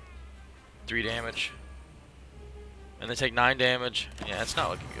 take 3 damage, and then take 9 damage. Yeah, it's not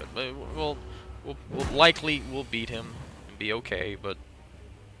looking good, but we'll likely beat him and be okay. But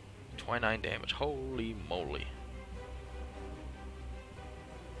 29 damage, holy moly!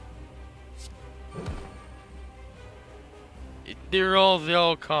 They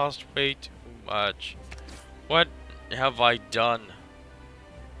all cost way too much. What have I done?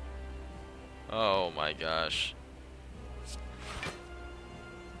 Oh my gosh.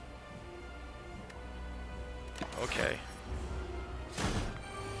 Okay.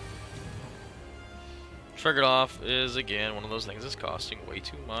 Triggered off is again one of those things that's costing way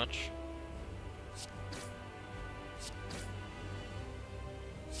too much.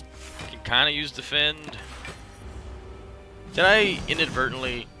 Can kind of use defend. Did I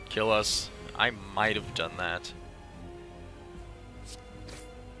inadvertently kill us? I might have done that.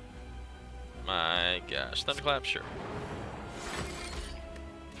 My gosh. Thunderclap, sure.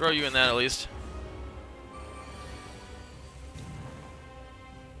 Throw you in that at least.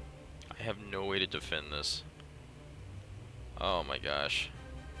 I have no way to defend this. Oh my gosh.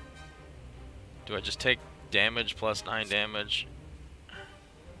 Do I just take damage plus 9 damage?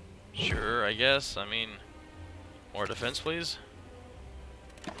 Sure, I guess. I mean, more defense, please.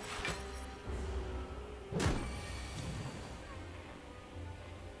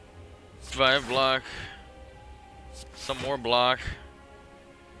 Five block. Some more block.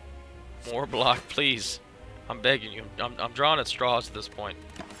 More block, please. I'm begging you. I'm drawing at straws at this point.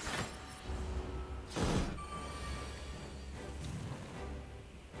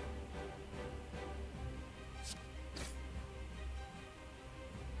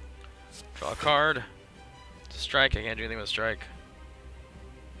 Draw a card. It's a strike. I can't do anything with a strike.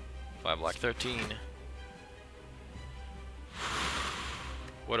 5 block 13.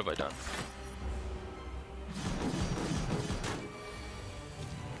 What have I done?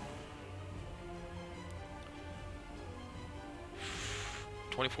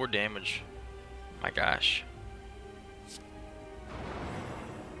 $24 damage. My gosh.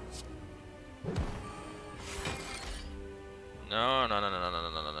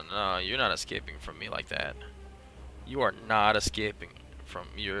 No, you're not escaping from me like that. You are not escaping from...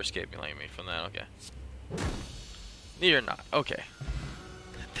 You're escaping like me from that, okay. You're not, okay.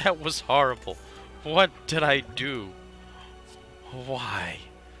 That was horrible. What did I do? Why?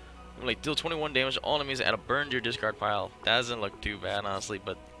 Like, deal 21 damage to all enemies at a burn to your discard pile. That doesn't look too bad, honestly,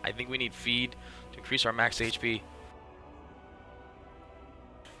 but I think we need feed to increase our max HP.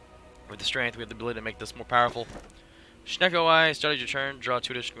 With the strength, we have the ability to make this more powerful. Schnecko Eye, started your turn, draw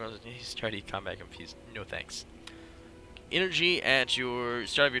 2 additional. He's trying to eat combat confused. No thanks. Energy at your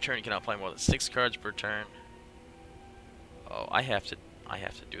start of your turn. You cannot play more than 6 cards per turn. Oh, I have to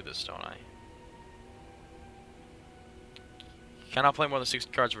do this, don't I? Cannot play more than 6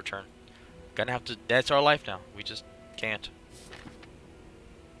 cards per turn. Gonna have to. That's our life now. We just can't.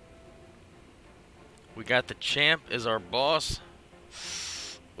 We got the champ as our boss.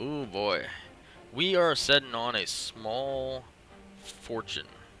 Ooh boy, we are sitting on a small fortune,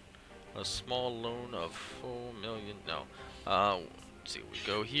 a small loan of 4 million. No, let's see. We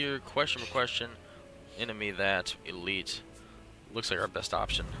go here. Question for question. Enemy that elite. Looks like our best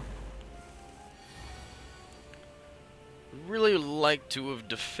option. Really like to have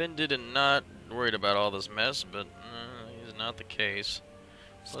defended and not worried about all this mess, but is not the case.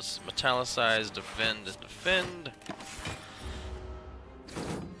 So let's metallicize, defend, and defend.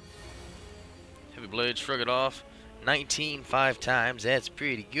 Heavy blade, shrug it off. 19 5 times, that's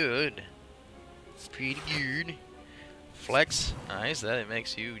pretty good. Pretty good. Flex, nice, that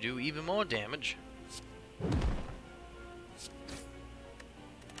makes you do even more damage.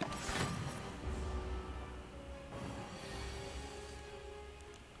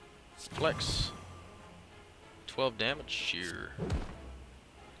 Flex. 12 damage, sheer.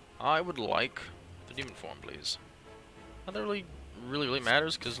 I would like the demon form, please. Not that really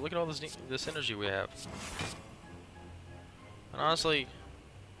matters, because look at all this energy we have. And honestly,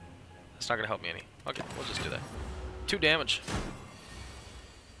 that's not gonna help me any. Okay, we'll just do that. 2 damage.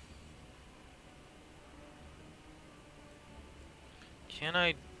 Can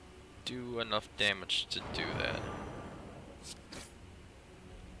I do enough damage to do that?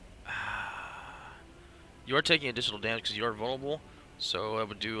 You are taking additional damage because you are vulnerable, so I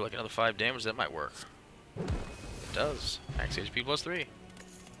would do like another 5 damage. That might work. It does. Max HP plus 3.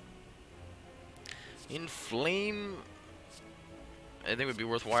 Inflame, I think would be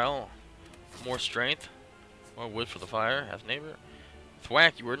worthwhile. More strength, more wood for the fire. Half neighbor.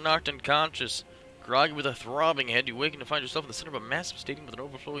 Thwack, you were knocked unconscious. Groggy with a throbbing head, you waken to find yourself in the center of a massive stadium with an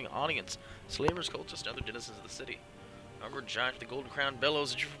overflowing audience. Slavers, cultists, and other denizens of the city. Armored giant with the golden crown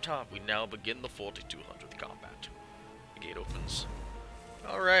bellows at you from top. We now begin the 4200th combat. The gate opens.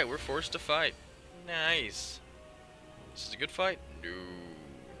 Alright, we're forced to fight. Nice. This is a good fight? No.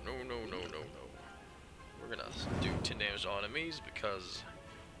 No. We're gonna do 10 damage to all enemies because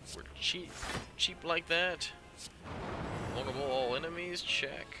we're cheap like that. Vulnerable all enemies,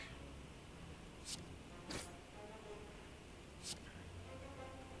 check.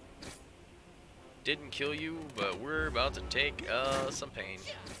 Didn't kill you, but we're about to take some pain.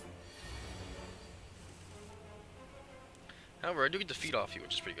 However, I do get to feed off you,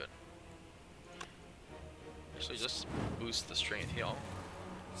 which is pretty good. Actually, just boost the strength heal.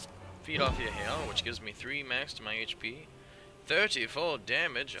 Feed off your heal, which gives me 3 max to my HP. 34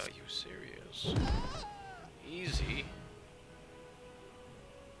 damage. Are you serious? Easy.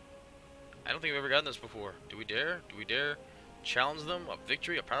 I don't think we've ever gotten this before. Do we dare? Do we dare challenge them? A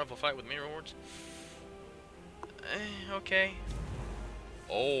victory? A powerful fight with many rewards? Okay.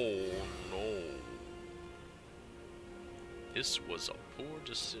 Oh no. This was a poor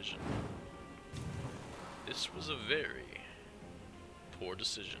decision. This was a very poor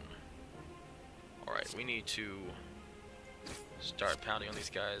decision. Alright, we need to start pounding on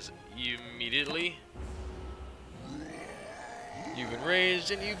these guys immediately. You've enraged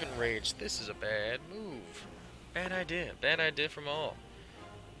and you've enraged. This is a bad move. Bad idea. Bad idea from all.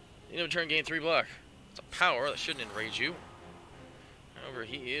 You know, turn gain 3 block. It's a power that shouldn't enrage you. However,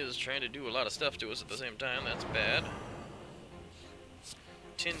 he is trying to do a lot of stuff to us at the same time. That's bad.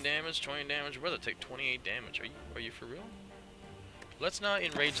 10 damage, 20 damage. We'd rather take 28 damage. Are you for real? Let's not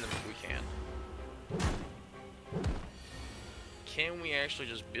enrage them if we can. Can we actually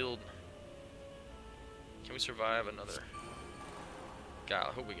just build? Can we survive another? God,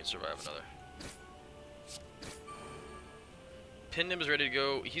 I hope we can survive another. Pinnim is ready to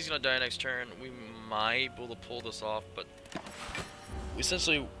go. He's gonna die next turn. We might be able to pull this off, but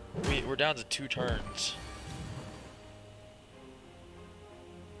essentially we're down to 2 turns.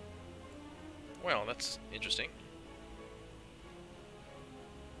 Well, that's interesting.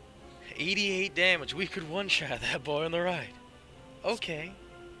 88 damage. We could one-shot that boy on the right. Okay.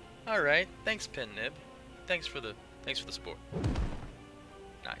 All right. Thanks, Pinnib. Thanks for the support.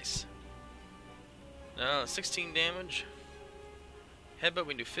 Nice. 16 damage. Headbutt,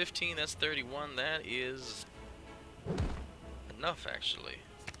 we can do 15. That's 31. That is enough, actually.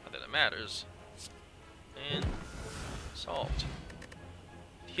 Not that it matters. And solved.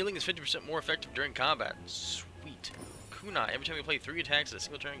 Healing is 50% more effective during combat. Sweet. Kunai. Every time you play 3 attacks in a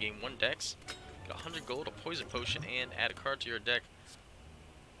single turn, gain 1 dex. Get 100 gold, a poison potion, and add a card to your deck.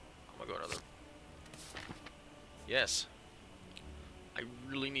 I'm gonna go another. Yes. I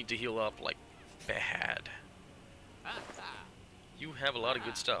really need to heal up, like, bad. You have a lot of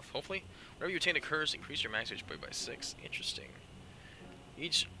good stuff. Hopefully, whenever you attain a curse, increase your max HP by 6. Interesting.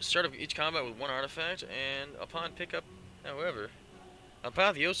 Start of each combat with 1 artifact, and upon pickup, however,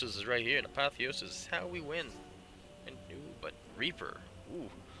 Apotheosis is right here, and Apotheosis is how we win. And ooh, but Reaper, ooh,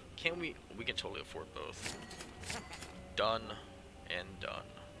 can we can totally afford both. Done and done.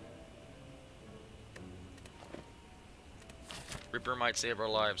 Reaper might save our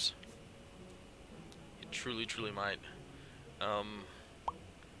lives. It truly, truly might. I'm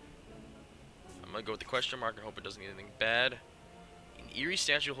gonna go with the question mark and hope it doesn't get anything bad. An eerie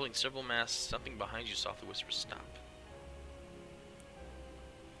statue holding several masks. Something behind you softly whispers, "Stop."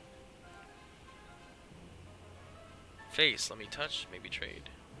 Face. Let me touch. Maybe trade.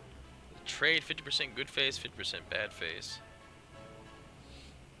 Trade 50% good face, 50% bad face.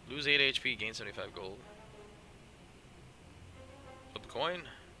 Lose 8 HP, gain 75 gold. Flip a coin.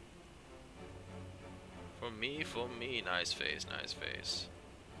 For me. Nice face, nice face.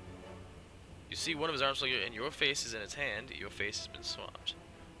 You see one of his arms and your face is in its hand. Your face has been swapped.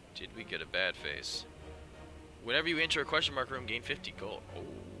 Did we get a bad face? Whenever you enter a question mark room, gain 50 gold. Oh.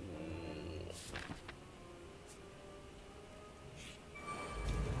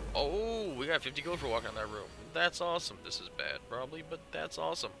 Oh, we got 50 gold for walking in that room. That's awesome. This is bad, probably, but that's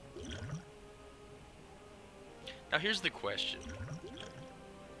awesome. Now, here's the question.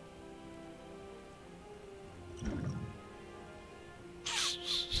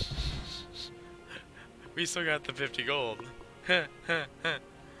 We still got the 50 gold.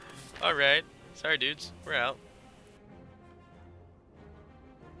 Alright. Sorry, dudes. We're out.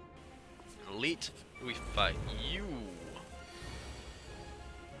 Elite, we fight you.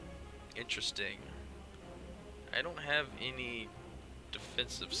 Interesting. I don't have any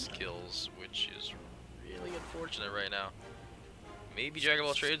defensive skills, which is really unfortunate right now. Maybe Jack of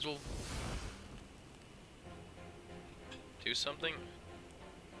all trades will do something.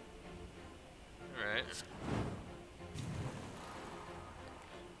 Alright.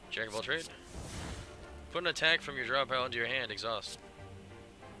 Jack of all trade. Put an attack from your draw pile into your hand, exhaust.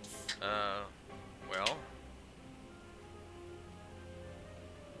 Well.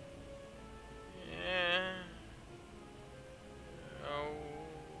 Yeah.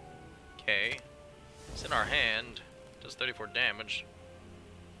 Okay. It's in our hand. Does 34 damage.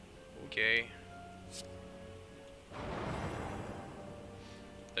 Okay.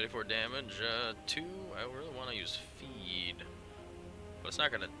 34 damage. 2. I really want to use feed. But it's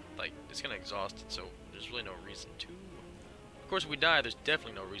not gonna, like, it's gonna exhaust it, so there's really no reason to. Of course, if we die, there's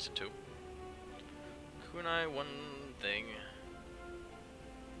definitely no reason to. Kunai, one thing.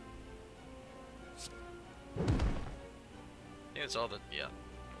 Yeah, it's all the, yeah.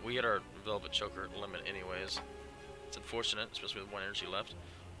 We hit our Velvet Choker limit anyways. It's unfortunate, especially with 1 energy left.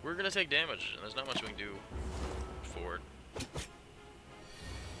 We're gonna take damage, and there's not much we can do for it.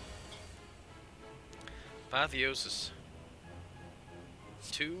 Apotheosis.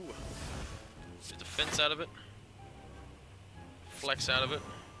 2. Get defense out of it. Flex out of it.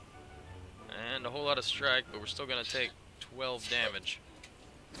 And a whole lot of strike, but we're still gonna take 12 damage.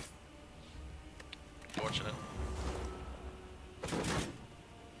 Fortunate.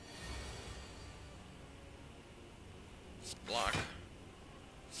 Block.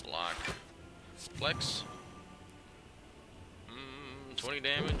 Block. Flex. 20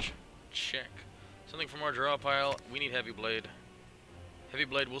 damage. Check. Something from our draw pile. We need Heavy Blade. Heavy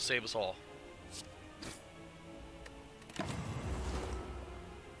Blade will save us all.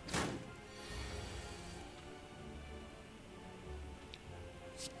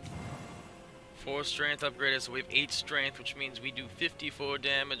 Four strength upgraded, so we have 8 strength, which means we do 54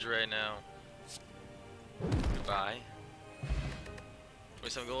 damage right now. Goodbye.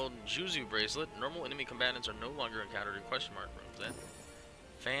 27 gold. Juzu bracelet. Normal enemy combatants are no longer encountered in question mark rooms. Then,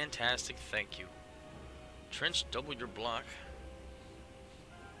 fantastic. Thank you. Trench, double your block.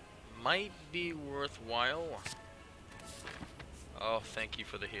 Might be worthwhile. Oh, thank you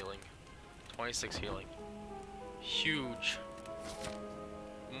for the healing. 26 healing. Huge.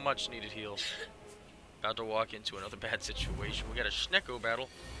 Much needed heal. About to walk into another bad situation. We got a Schnecko battle.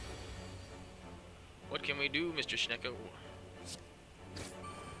 What can we do, Mr. Schnecko?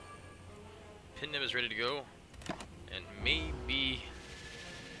 Pinnim is ready to go. And maybe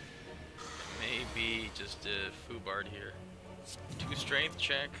just a Fubard here. 2 strength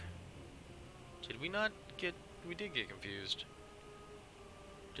check. Did we not get... We did get confused.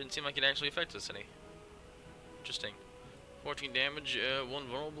 Didn't seem like it actually affected us any. Interesting. 14 damage, 1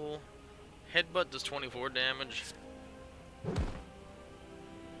 vulnerable. Headbutt does 24 damage.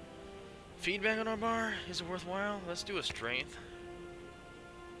 Feedback on our bar, is it worthwhile? Let's do a strength.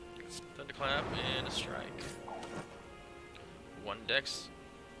 Thunderclap and a strike. 1 dex.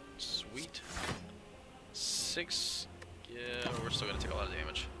 Sweet. 6. Yeah, we're still gonna take a lot of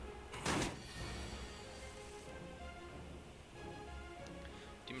damage.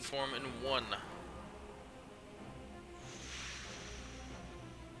 Demon form in 1.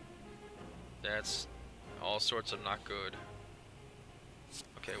 That's all sorts of not good.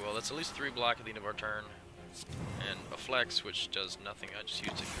 Okay, well that's at least 3 block at the end of our turn. And a flex, which does nothing. I just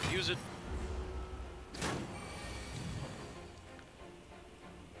use it to use it.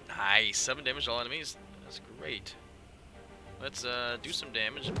 Nice! 7 damage to all enemies. That's great. Let's do some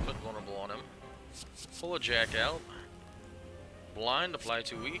damage and put vulnerable on him. Pull a jack out. Blind, apply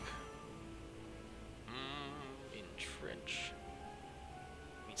to weak. Entrench.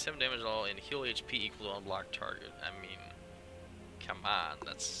 7 damage at all and heal HP equal to unblocked target. I mean, come on,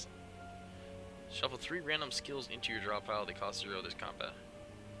 that's... Shuffle 3 random skills into your draw pile. They cost 0 this combat.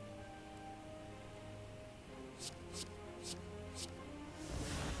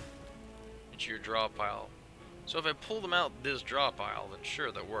 Into your draw pile. So if I pull them out this draw pile, then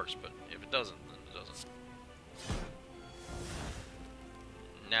sure, that works, but if it doesn't, then it doesn't.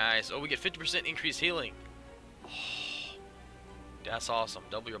 Nice. Oh, we get 50% increased healing. That's awesome.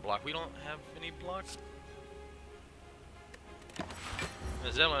 Double your block. We don't have any block.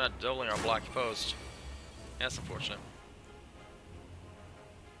 It's definitely not doubling our block post. That's unfortunate.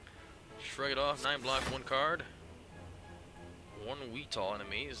 Shrug it off. 9 block, 1 card. 1 weak to all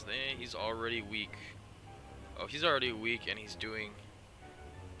enemies. Then he's already weak. Oh, he's already weak and he's doing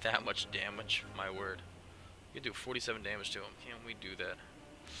that much damage. My word. We could do 47 damage to him. Can we do that?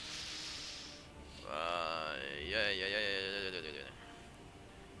 Yeah.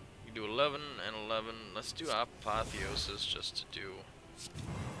 You do 11 and 11. Let's do Apotheosis just to do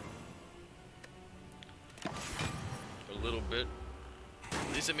a little bit.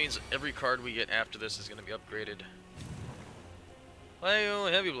 At least it means every card we get after this is going to be upgraded. Hey, oh,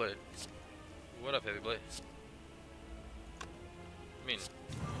 Heavy Blade. What up, Heavy Blade? I mean,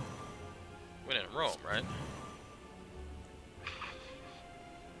 we didn't Rome, right?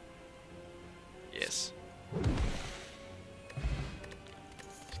 Yes.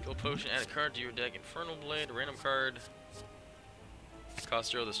 Skill Potion, add a card to your deck. Infernal Blade, a random card.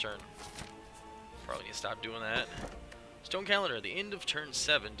 Cost 0 this turn. Probably need to stop doing that. Stone Calendar, at the end of turn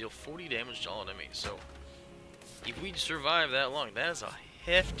 7, deal 40 damage to all enemies. So, if we survive that long, that is a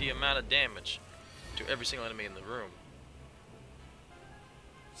hefty amount of damage to every single enemy in the room.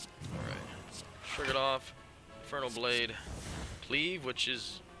 Alright. Shrug it off. Infernal Blade. Cleave, which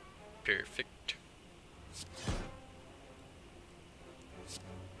is perfect.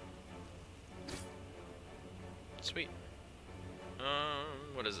 Sweet.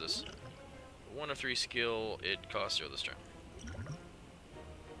 What is this? 1 of 3 skill, it costs 0 this turn.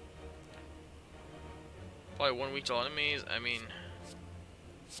 Probably 1 weak to all enemies. I mean,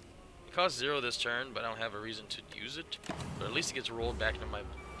 it costs 0 this turn, but I don't have a reason to use it. But at least it gets rolled back into my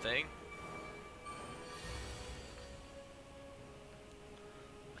thing.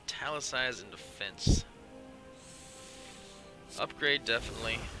 Metallicized and defense. Upgrade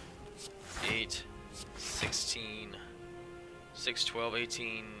definitely. 8, 16, 6, 12,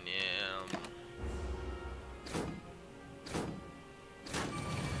 18, yeah.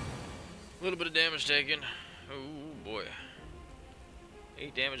 A little bit of damage taken. Oh boy.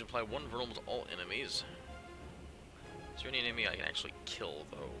 8 damage, apply 1 vulnerable to all enemies. Is there any enemy I can actually kill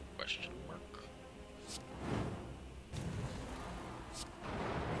though? Question mark.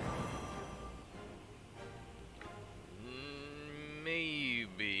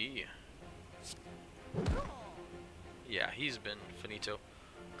 Maybe. Yeah, he's been finito.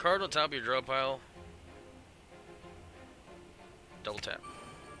 Card on top of your draw pile. Double tap.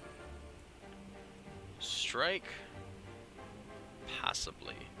 Strike.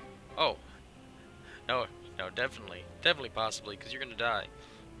 Possibly. Oh. No, definitely. Definitely possibly, because you're going to die.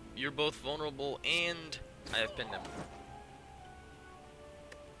 You're both vulnerable and I have pinned him.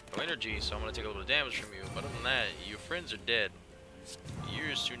 No energy, so I'm going to take a little damage from you. But other than that, your friends are dead.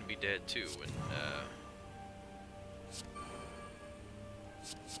 You're soon to be dead too. And,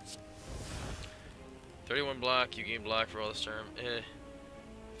 31 block, you gain block for all this term.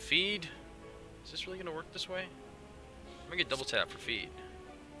 Feed? Is this really going to work this way? I'm going to get double tap for feed.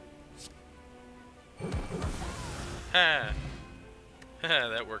 Ha!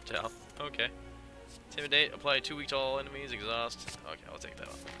 That worked out. Okay. Intimidate, apply 2 weak to all enemies, exhaust. Okay, I'll take that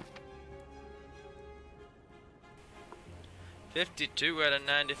off. 52 out of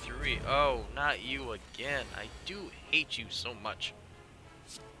 93. Oh, not you again. I do hate you so much.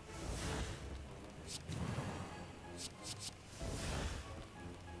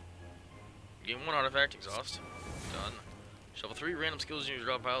 Gain 1 artifact, exhaust. Done. Shuffle 3 random skills in your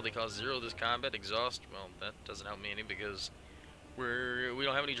draw pile. They cause 0 this combat. Exhaust. Well, that doesn't help me any because we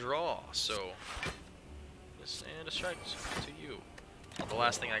don't have any draw. So, and a strike to you. Not the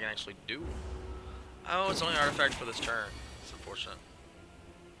last thing I can actually do. Oh, it's only an artifact for this turn. It's unfortunate.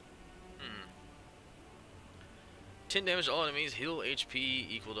 10 damage to all enemies. Heal HP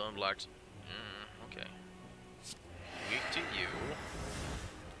equal to unblocked. Okay. Weak to you.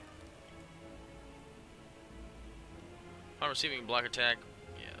 On receiving block attack,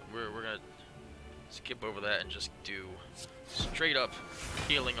 yeah, we're gonna skip over that and just do straight up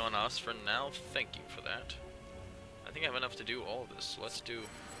healing on us for now. Thank you for that. I think I have enough to do all of this. So let's do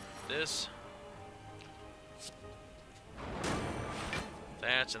this,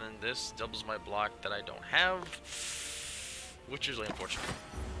 that, and then this doubles my block that I don't have, which is really unfortunate.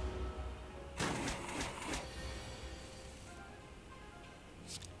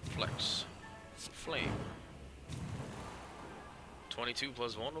 Flex, flame. 22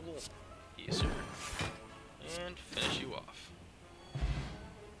 plus vulnerable. Yes, sir. And finish you off.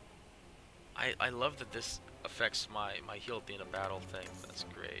 I love that this affects my heal at the end of battle thing. That's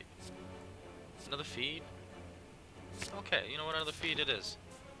great. Another feed? Okay, you know what? Another feed it is.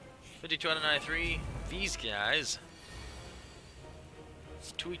 52 out of 93. These guys.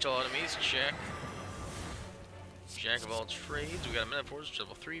 2 each all enemies. Check. Jack of all trades. We got a Metaphors,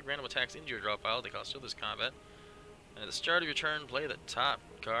 level 3. Random attacks into your draw pile. They cost 2 this combat. And at the start of your turn, play the top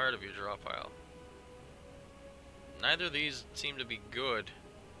card of your draw pile. Neither of these seem to be good.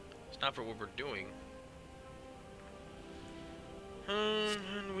 It's not for what we're doing.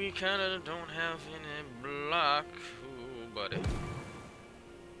 And we kinda don't have any block. Ooh, buddy.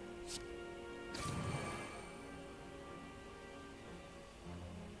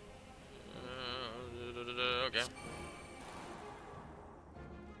 Okay.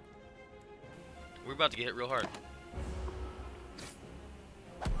 We're about to get hit real hard.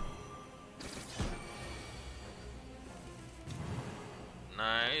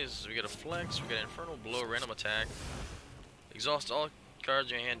 Nice. We got a flex. We got an infernal blow, random attack. Exhaust all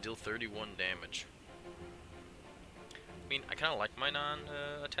cards in your hand, deal 31 damage. I mean, I kind of like my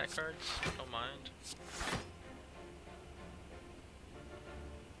non-attack cards. Don't mind.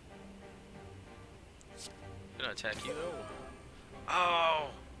 Gonna attack you though. Oh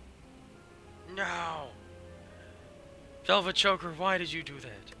no! Velvet Choker, why did you do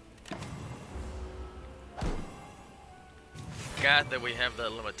that? God, that we have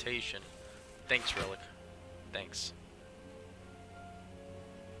that limitation. Thanks, Relic. Thanks.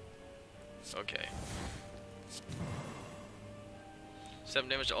 Okay. 7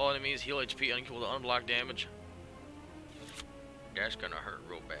 damage to all enemies. Heal HP unequal to unblocked damage. That's gonna hurt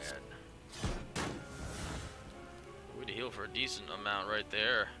real bad. We need to heal for a decent amount right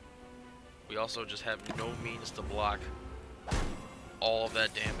there. We also just have no means to block all of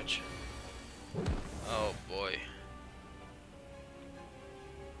that damage. Oh boy.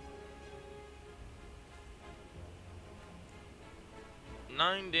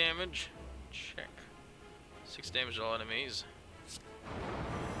 9 damage. Check. 6 damage to all enemies.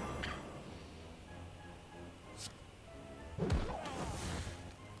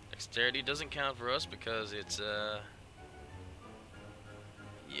 Dexterity doesn't count for us because it's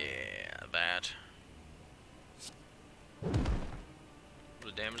yeah, that.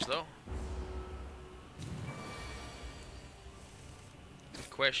 What a damage though.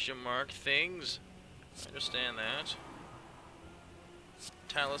 Question mark things. I understand that.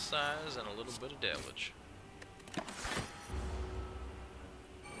 Italicize and a little bit of damage.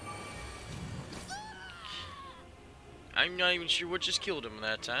 I'm not even sure what just killed him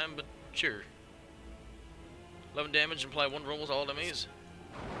that time, but sure. 11 damage, imply 1 roll with all enemies.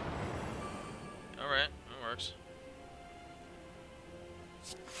 Alright, that works.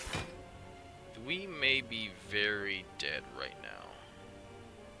 We may be very dead right now.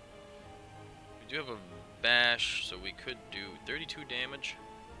 We do have a bash, so we could do 32 damage.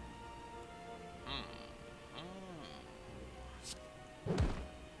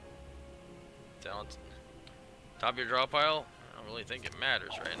 Down top of your draw pile. I don't really think it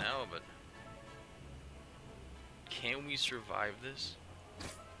matters right now, but can we survive this?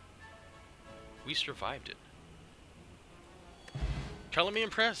 We survived it. Color me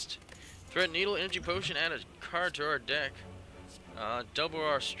impressed. Threat needle, energy potion, add a card to our deck. Double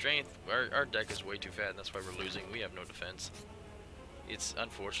our strength. Our deck is way too fat, and that's why we're losing. We have no defense. It's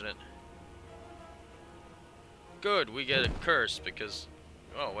unfortunate. Good, we get a curse because...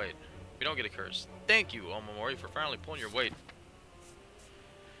 Oh, wait. We don't get a curse. Thank you, Omamori, for finally pulling your weight.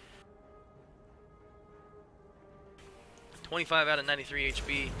 ...25 out of 93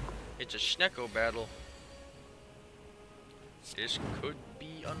 HP. It's a Schnecko battle. This could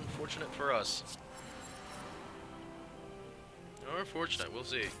be unfortunate for us. Or fortunate, we'll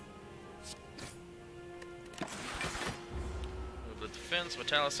see. The defense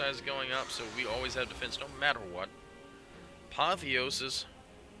metallicize going up, so we always have defense no matter what. Apotheosis.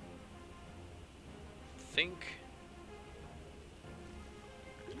 I think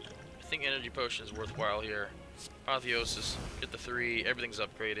energy potion is worthwhile here. Apotheosis, get the 3, everything's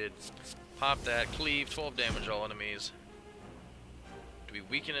upgraded. Pop that, cleave, 12 damage all enemies. Do we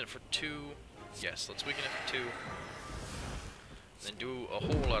weaken it for 2? Yes, let's weaken it for 2. Then do a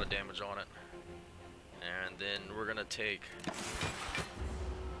whole lot of damage on it. And then we're gonna take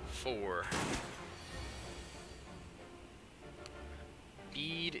 4.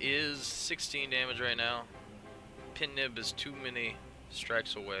 Speed is 16 damage right now. Pin nib is too many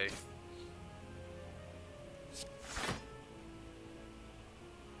strikes away.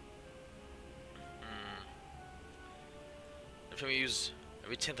 Every time you use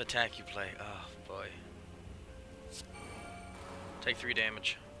every 10th attack you play, oh boy. Take 3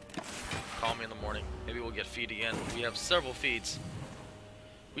 damage. Call me in the morning. Maybe we'll get feed again. We have several feeds.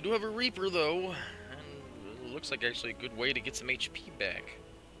 We do have a Reaper though, and it looks like actually a good way to get some HP back.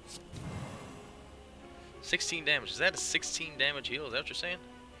 16 damage. Is that a 16 damage heal? Is that what you're saying?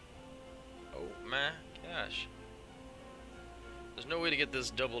 Oh my gosh. There's no way to get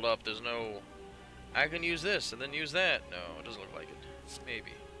this doubled up. There's no... I can use this and then use that. No, it doesn't look like it.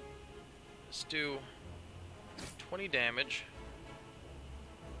 Maybe. Let's do 20 damage.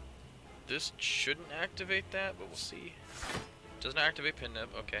 This shouldn't activate that, but we'll see. Doesn't activate pin nib.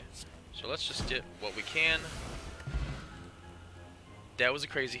 Okay. So let's just get what we can. That was a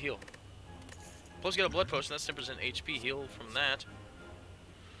crazy heal. Plus, we got a blood potion. That's 10% HP heal from that.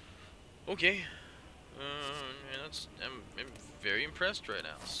 Okay. I'm very impressed right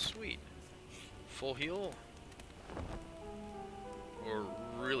now. Sweet. Full heal. We're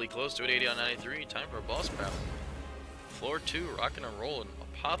really close to it. 80 on 93. Time for a boss battle. Floor 2, rocking and rolling.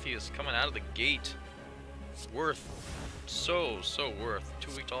 Apotheosis coming out of the gate. Worth. So worth.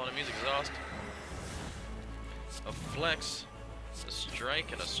 2 weak to all enemies exhaust. A flex. A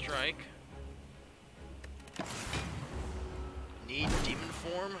strike and a strike. Need demon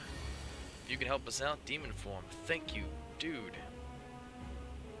form? If you can help us out, demon form. Thank you, dude.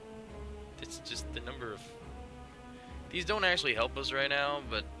 It's just the number of... These don't actually help us right now,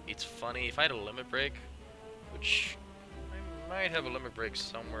 but it's funny. If I had a limit break, which I might have a limit break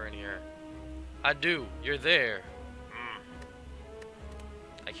somewhere in here. I do. You're there.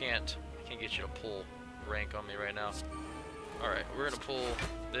 I can't get you to pull rank on me right now. Alright, we're gonna pull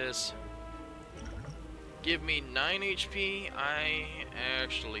this. Give me 9 HP. I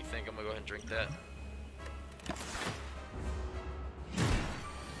actually think I'm gonna go ahead and drink that.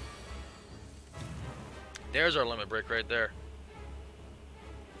 There's our limit break right there.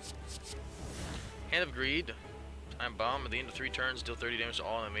 Hand of Greed. Time bomb at the end of 3 turns, deal 30 damage to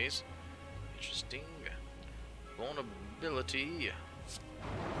all enemies. Interesting. Vulnerability.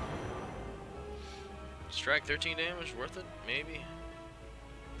 Strike 13 damage, worth it? Maybe.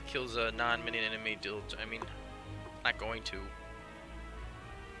 Kills a non-minion enemy, I mean, not going to.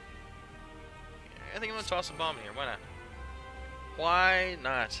 I think I'm gonna toss a bomb in here, why not? Why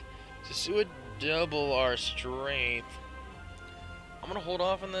not? Just would double our strength. I'm gonna hold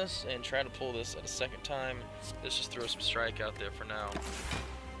off on this and try to pull this at a second time. Let's just throw some strike out there for now.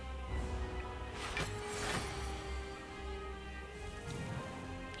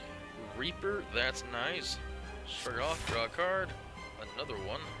 Reaper, that's nice. Shrug off, draw a card. Another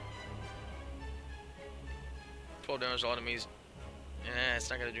one. 12 damage to all enemies.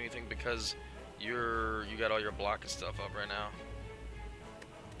 It's not gonna do anything because you got all your block and stuff up right now.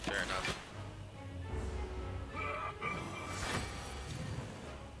 Fair enough.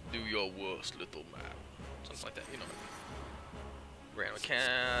 Do your worst, little man. Something like that, you know. Random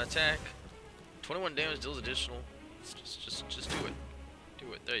attack. 21 damage deals additional. Just do it.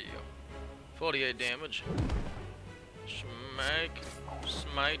 Do it. There you go. 48 damage. Smite.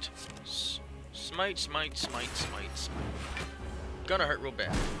 Smite. Gonna hurt real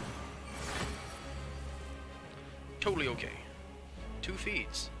bad. Totally okay. 2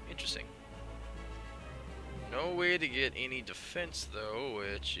 feeds. Interesting. No way to get any defense though,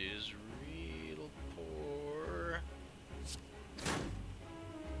 which is real poor.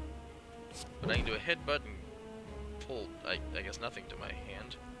 But I can do a headbutt and pull, I guess, nothing to my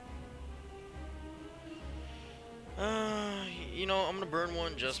hand. You know, I'm gonna burn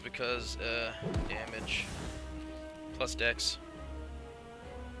one just because, damage. Plus dex.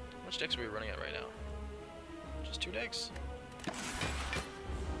 How much dex are we running at right now? Just 2 dex?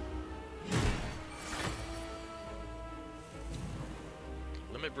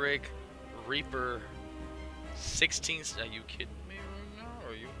 Limit Break, Reaper, 16. Are you kidding me right now?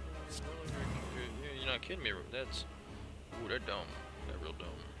 Are you? You're not kidding me. That's. Ooh, they're dumb. They're real dumb.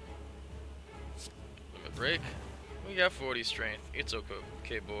 Limit Break. We got 40 strength. It's okay.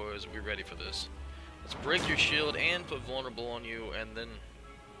 Okay, boys. We're ready for this. Let's break your shield and put vulnerable on you, and then.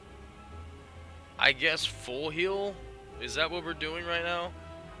 I guess full heal? Is that what we're doing right now?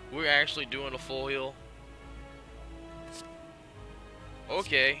 We're actually doing a full heal.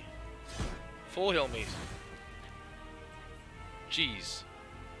 Okay. Full heal me. Jeez.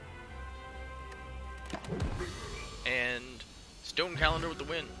 And Stone Calendar with the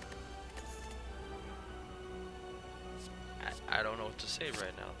win. I don't know what to say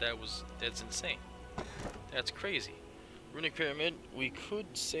right now. That's insane. That's crazy. Runic Pyramid, we could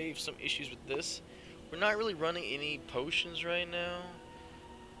save some issues with this. We're not really running any potions right now.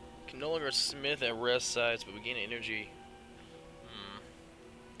 Can no longer smith at rest sites, but we gain energy.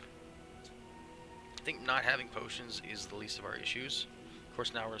 I think not having potions is the least of our issues. Of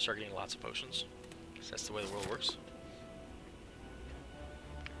course, now we're going to start getting lots of potions, because that's the way the world works.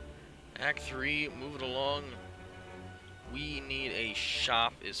 Act 3, move it along. We need a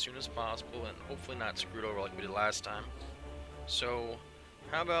shop as soon as possible, and hopefully not screwed over like we did last time. So,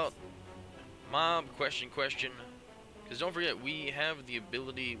 how about mob question? Because don't forget, we have the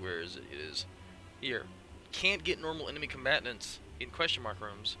ability, where is it? It is here. Can't get normal enemy combatants in question mark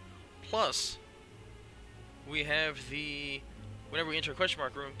rooms. Plus, we have the, whenever we enter a question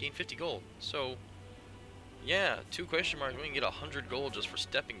mark room, gain 50 gold. So, yeah, 2 question marks, we can get 100 gold just for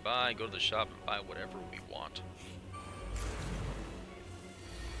stepping by, go to the shop, and buy whatever we want.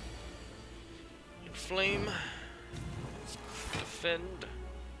 Inflame. Defend.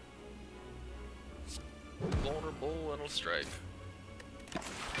 Vulnerable, and it'll strike. I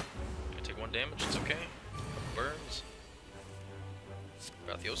take 1 damage, it's okay. Burns.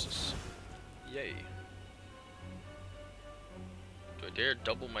 Apotheosis. Yay. Do I dare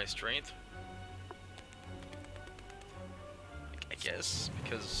double my strength? I guess,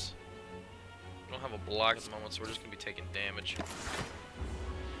 because we don't have a block at the moment, so we're just going to be taking damage.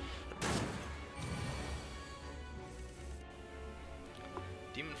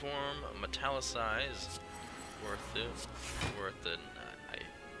 Demon form, metallicize, worth it. I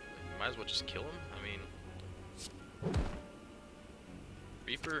might as well just kill him. I mean,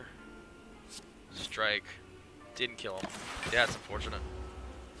 Reaper, strike, didn't kill him. That's unfortunate.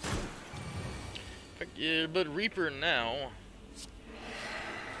 Yeah, but Reaper now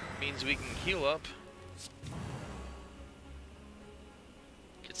means we can heal up.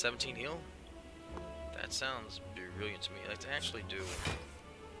 Get 17 heal. That sounds brilliant to me. Let's actually do.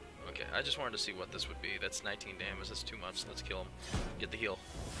 Okay, I just wanted to see what this would be. That's 19 damage. That's too much. Let's kill him. Get the heal.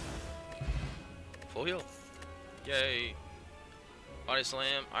 Full heal. Yay. Body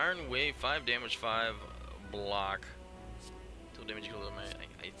slam. Iron wave. 5 damage. 5 block. Still damage equal to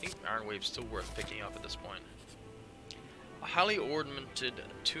I think Iron wave's still worth picking up at this point. A highly ornamented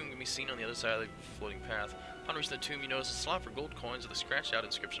tomb can be seen on the other side of the floating path. Upon reaching the tomb, you notice a slot for gold coins with a scratched out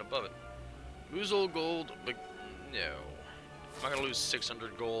inscription above it. Lose all gold, but no. I'm not gonna lose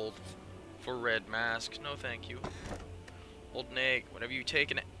 600 gold for red mask. No, thank you. Old Egg. Whenever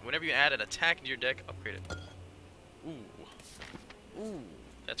you add an attack into your deck, upgrade it. Ooh,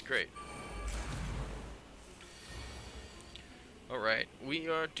 that's great. All right, we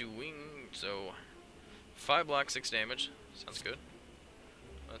are doing so. 5 block, 6 damage. Sounds good.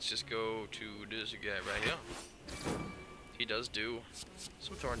 Let's just go to this guy right here. He does do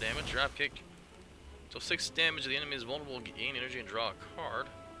some thorn damage. Drop kick. So 6 damage, the enemy is vulnerable, gain energy, and draw a card.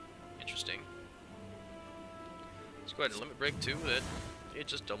 Interesting. Let's go ahead and limit break 2. It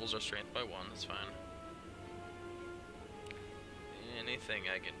just doubles our strength by 1. That's fine. Anything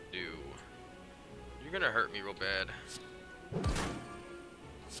I can do. You're gonna hurt me real bad. And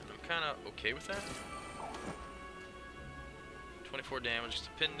I'm kinda okay with that. 24 damage, just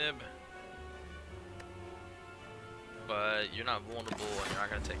a pin nib. But you're not vulnerable and you're not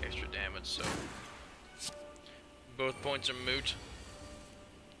gonna take extra damage, so both points are moot.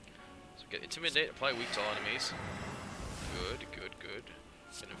 So get intimidate, apply weak to all enemies. Good. Get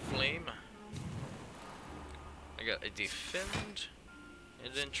inflame. I got a defend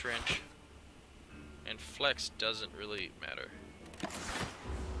and entrench. And flex doesn't really matter.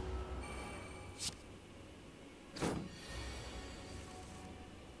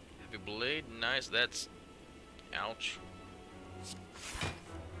 Heavy blade, nice. That's ouch.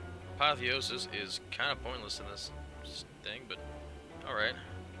 Apotheosis is kind of pointless in this thing, but alright.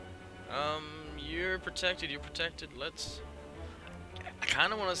 You're protected. Let's. I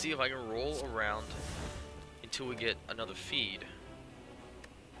kind of want to see if I can roll around until we get another feed.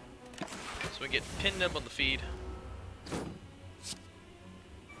 So we get pinned up on the feed.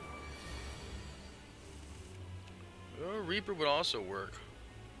 Reaper would also work.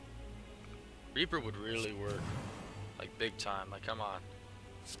 Reaper would really work. Like big time. Like, come on.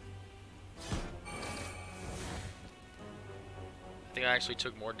 I think I actually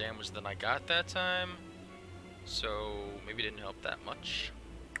took more damage than I got that time. So maybe it didn't help that much.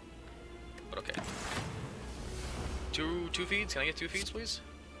 But okay. Two feeds? Can I get 2 feeds, please?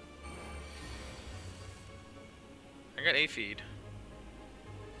 I got a feed.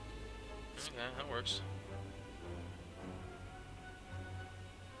 Okay, that works.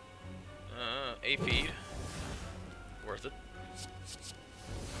 A feed. Worth it.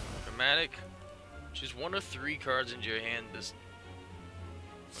 Dramatic. Choose 1 of 3 cards into your hand. This.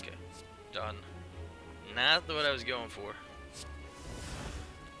 Okay. Done. Not what I was going for.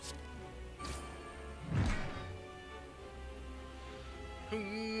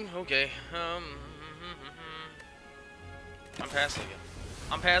 Okay. I'm passing again.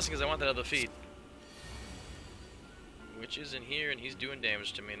 I'm passing because I want that other feed. Which is in here, and he's doing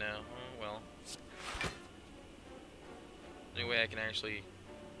damage to me now. Oh, well. Any way I can actually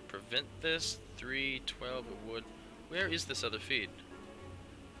prevent this? 312 it would. Where is this other feed?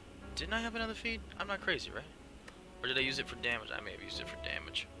 Didn't I have another feed? I'm not crazy, right? Or did I use it for damage? I may have used it for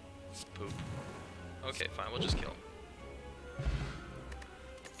damage. Poop. Okay, fine. We'll just kill him.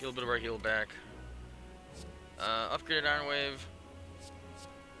 Get a little bit of our heal back. Upgraded Iron Wave.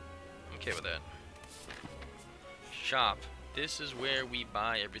 I'm okay with that. Shop. This is where we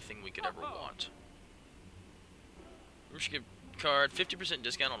buy everything we could ever want. We should give card 50%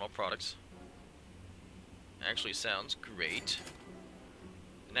 discount on all products. Actually sounds great.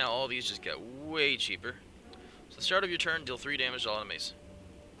 Now all these just get way cheaper. So at the start of your turn, deal 3 damage to all enemies.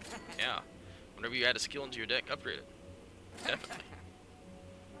 Yeah. Whenever you add a skill into your deck, upgrade it. Definitely.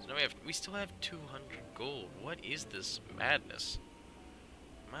 So now we still have 200 gold. What is this madness?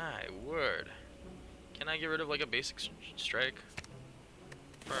 My word. Can I get rid of like a basic strike?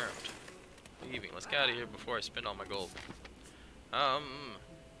 Confirmed. Leaving. Let's get out of here before I spend all my gold.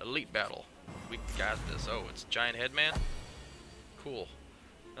 Elite battle. We got this. Oh, it's Giant Headman? Cool.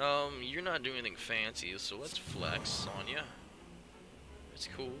 You're not doing anything fancy, so let's flex on ya. It's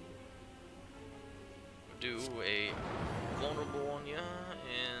cool. Do a vulnerable on ya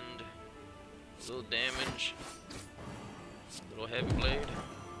and a little damage. Little heavy blade.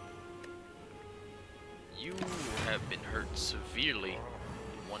 You have been hurt severely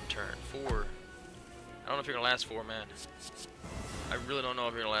in 1 turn. 4. I don't know if you're gonna last 4, man. I really don't know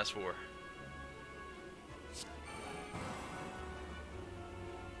if you're gonna last 4.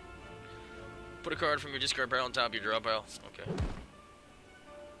 Put a card from your discard pile on top of your draw pile. Okay.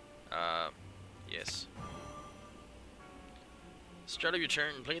 Yes. Start of your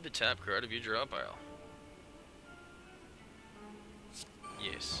turn and play the top card of your draw pile.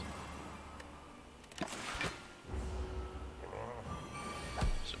 Yes.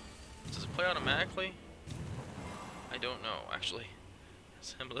 So, does it play automatically? I don't know, actually.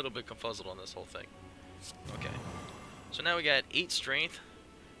 I'm a little bit confuzzled on this whole thing. Okay. So now we got 8 strength.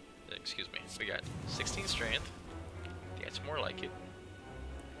 Excuse me. We got 16 strength. That's more like it.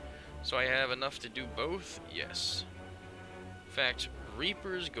 So I have enough to do both? Yes. In fact,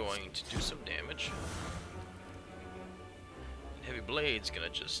 Reaper's going to do some damage. Heavy Blade's gonna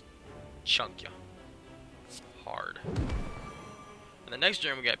just chunk you. Hard. And the next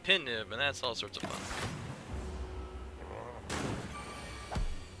turn we got Pin Nib, and that's all sorts of fun.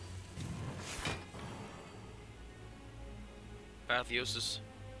 Apotheosis.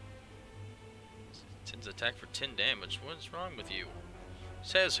 Tins attack for 10 damage. What's wrong with you?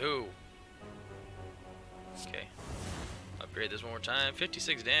 Says who? Okay. Upgrade this one more time.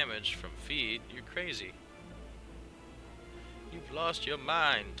 56 damage from feed. You're crazy. You've lost your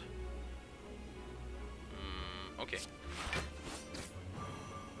mind. Okay.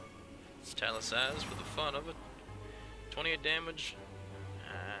 Italicize for the fun of it. 28 damage.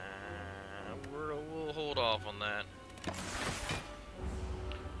 We'll hold off on that.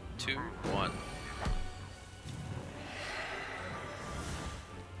 2, 1.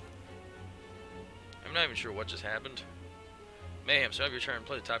 I'm not even sure what just happened. Mayhem, so have your turn.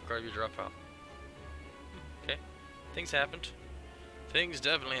 Play the top card of your draw pile. Okay. Things happened. Things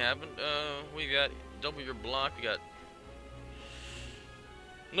definitely happened. We got double your block. We got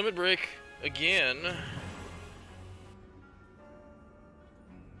limit break again.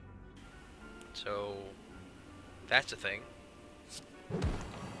 So that's a thing.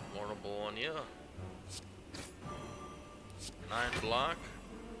 Vulnerable on you. 9 block.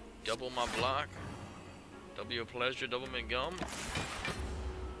 Double my block. Double your pleasure. Double my gum.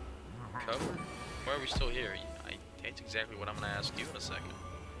 cover? Why are we still here? That's exactly what I'm gonna ask you in a second.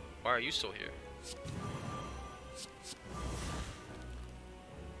 Why are you still here?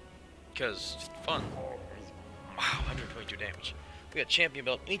 Because it's fun. Wow, 122 damage. We got champion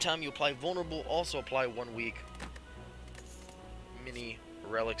belt. Anytime you apply vulnerable, also apply 1 week. Mini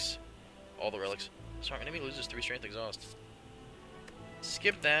relics. All the relics. Sorry, enemy loses 3 strength exhaust.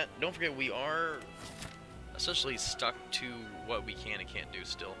 Skip that. Don't forget we are essentially stuck to what we can and can't do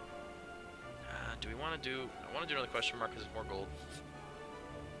still. Do we want to do... I want to do another question mark because it's more gold.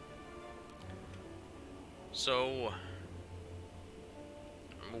 So...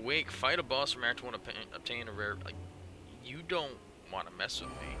 Awake, fight a boss from Act 1, obtain a rare... Like, you don't want to mess with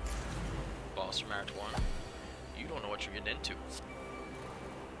me. Boss from Act 1. You don't know what you're getting into.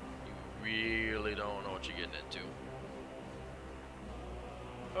 You really don't know what you're getting into.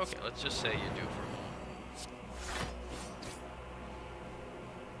 Okay, let's just say you do for a moment.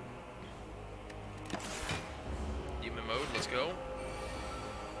 Demon mode, let's go.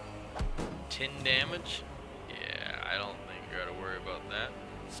 10 damage. Yeah, I don't think you gotta worry about that.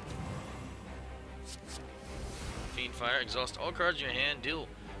 Fiend Fire, exhaust all cards in your hand, deal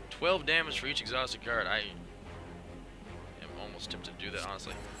 12 damage for each exhausted card. I am almost tempted to do that,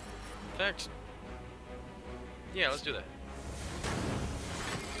 honestly. In fact, yeah, let's do that.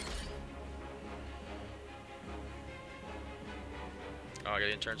 Oh, I got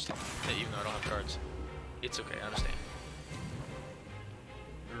intern stuff. Yeah, even though I don't have cards. It's okay, I understand.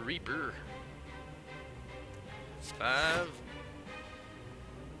 Reaper. 5.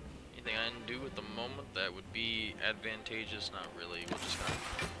 Anything I can do at the moment that would be advantageous? Not really.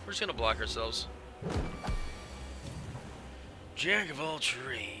 We're just gonna block ourselves. Jack of all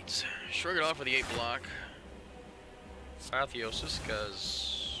trades. Shrug it off with the 8 block. Apotheosis,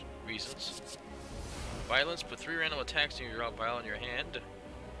 cause reasons. Violence, put 3 random attacks in your draw pile in your hand.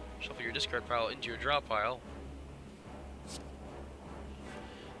 Shuffle your discard pile into your draw pile.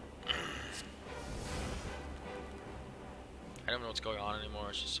 I don't know what's going on anymore,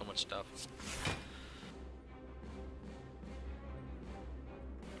 it's just so much stuff.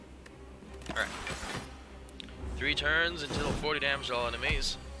 Alright. 3 turns until 40 damage to all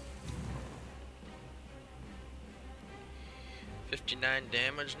enemies. 59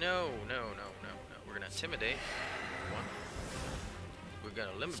 damage. No. We're gonna intimidate. 1. We're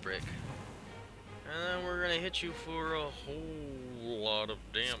gonna limit break. And then we're gonna hit you for a whole lot of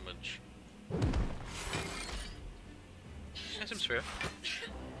damage. That seems fair.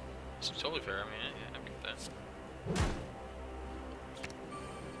 Seems totally fair. I mean, yeah, I get that.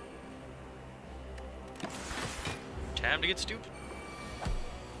 Time to get stupid.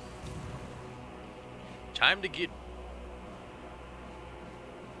 Time to get...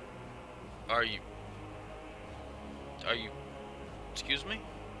 Are you... Excuse me?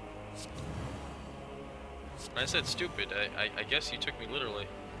 When I said stupid, I guess you took me literally.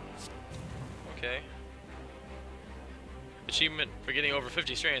 Okay. Achievement for getting over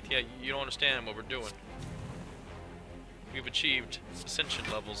 50 strength. Yeah, you don't understand what we're doing. We've achieved ascension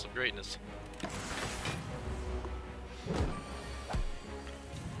levels of greatness.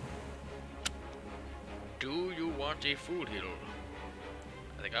 Do you want a food heal?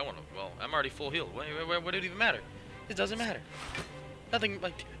 I think I want to. Well, I'm already full healed. What did it even matter? It doesn't matter. Nothing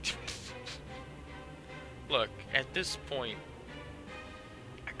like... Look, at this point,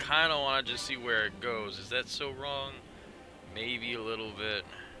 I kind of want to just see where it goes. Is that so wrong? Maybe a little bit.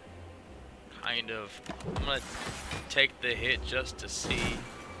 Kind of. I'm going to take the hit just to see.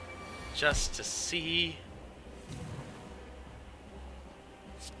 Just to see.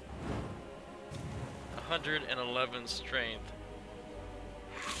 $111 strength.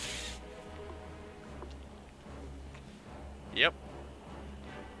 Yep.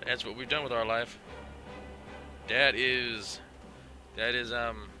 That's what we've done with our life. That is, don't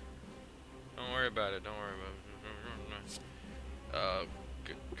worry about it, don't worry about it.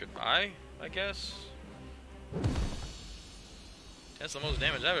 Goodbye, I guess? That's the most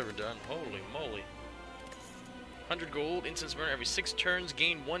damage I've ever done, holy moly. 100 gold, instance burn every 6 turns,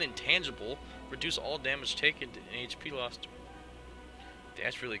 gain 1 intangible, reduce all damage taken and HP lost.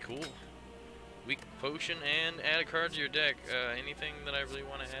 That's really cool. Weak potion and add a card to your deck. Anything that I really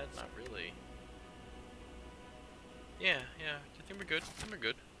want to add? Not really. Yeah, I think we're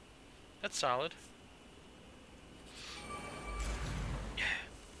good. That's solid.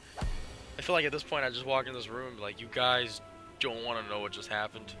 I feel like at this point I just walk in this room and be like, you guys don't want to know what just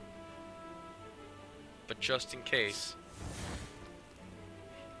happened. But just in case,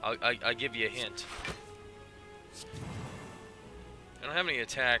 I'll give you a hint. I don't have any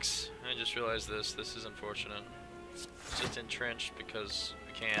attacks. I just realized this. This is unfortunate. It's just entrenched because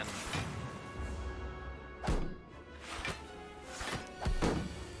we can.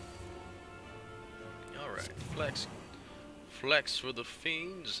 Alright, flex. Flex for the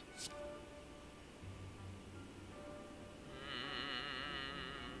fiends.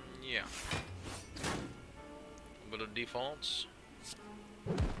 Yeah. A bit of defaults.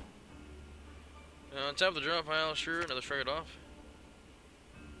 On top of the drop pile, sure, another shrug it off.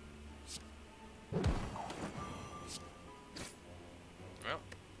 Well,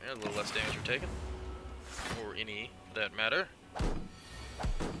 yeah, a little less damage we're taking. Or any, for that matter.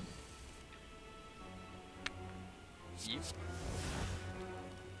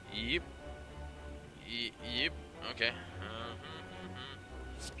 Yep. Yep. Yep. Okay.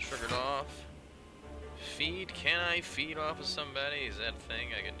 Shrug it off. Feed. Can I feed off of somebody? Is that a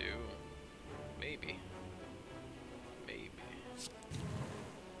thing I can do? Maybe. Maybe.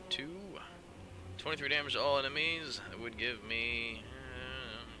 2. 23 damage to all enemies. That would give me...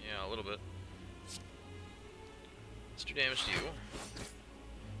 yeah, a little bit. Let's do damage to you.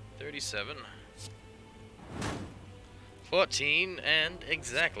 37. 14, and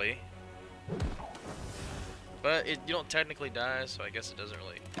exactly. But you don't technically die, so I guess it doesn't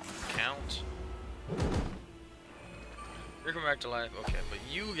really count. You're coming back to life. Okay, but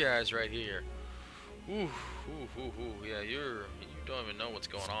you guys right here. Ooh, yeah, you don't even know what's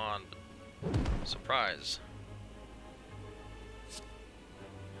going on. But surprise.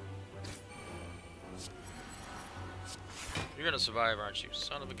 You're gonna survive, aren't you?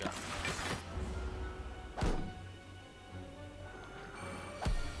 Son of a gun.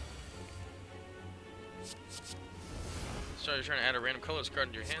 So you're trying to add a random colorless card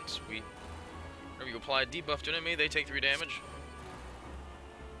into your hand. Sweet. Whenever you apply a debuff to an enemy, they take 3 damage.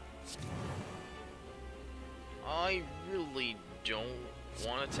 I really don't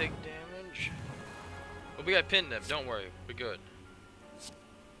want to take damage. But we got pinned them. Don't worry. We're good.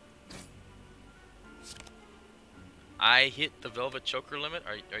 I hit the Velvet Choker limit.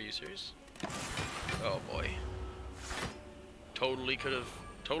 Are you serious? Oh boy. Totally could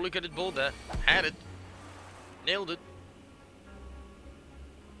have bowled that. Had it. Nailed it.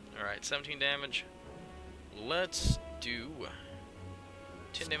 Alright, 17 damage. Let's do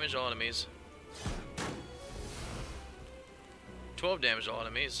 10 damage to all enemies. 12 damage to all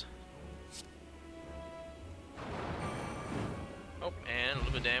enemies. Oh, and a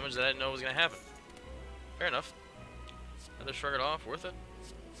little bit of damage that I didn't know was going to happen. Fair enough. Another shrug it off, worth it.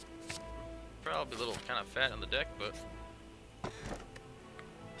 Probably a little kind of fat on the deck, but...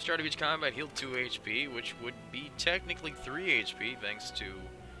 Start of each combat healed 2 HP, which would be technically 3 HP thanks to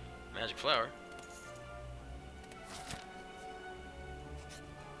Magic Flower.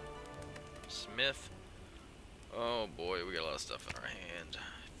 Smith. Oh boy, we got a lot of stuff in our hand.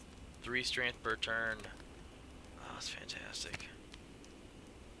 3 strength per turn. Oh, that's fantastic.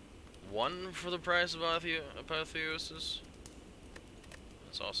 1 for the price of Apotheosis.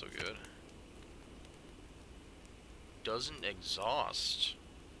 That's also good. Doesn't exhaust.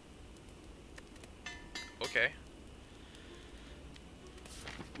 Okay.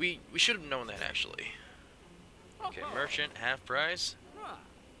 We should have known that, actually. Okay, merchant, half price.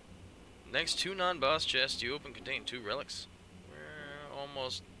 Next 2 non-boss chests you open contain 2 relics. We're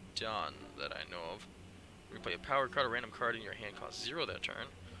almost done, that I know of. You play a power card, a random card in your hand costs 0 that turn.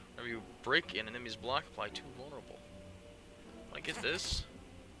 Whenever you break an enemy's block, apply 2 vulnerable. I get this.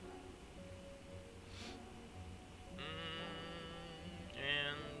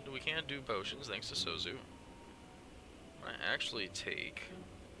 And we can't do potions thanks to Sozu. I actually take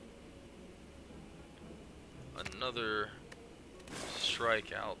another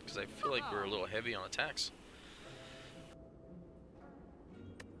strike out because I feel like we're a little heavy on attacks.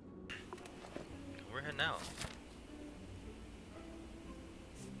 We're heading out.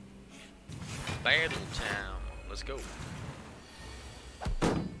 Battle Town. Let's go.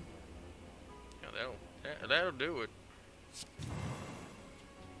 Yeah, that'll do it.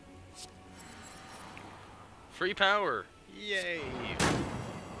 Free power! Yay!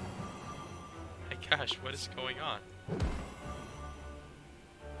 My gosh, what is going on?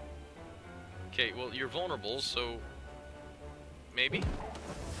 Okay, well, you're vulnerable, so... maybe?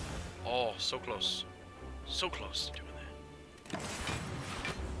 Oh, so close. So close to doing that.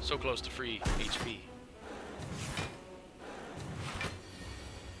 So close to free HP.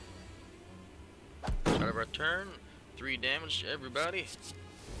 Start of our turn. 3 damage to everybody.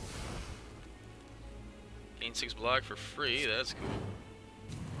 Gain 6 block for free, that's cool.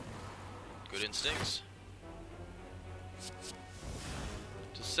 Good instincts.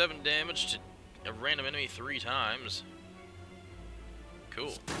 To 7 damage to a random enemy 3 times.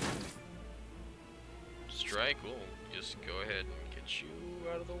 Cool. strike. We'll just go ahead and get you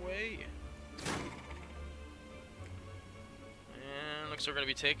out of the way. And looks like we're going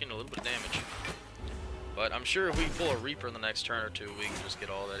to be taking a little bit of damage. But I'm sure if we pull a Reaper in the next turn or two, we can just get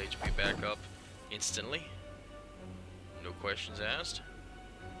all that HP back up instantly. No questions asked.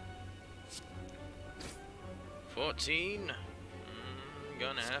 14.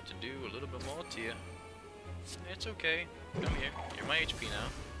 Gonna have to do a little bit more to you. It's okay. Come here. You're my HP now.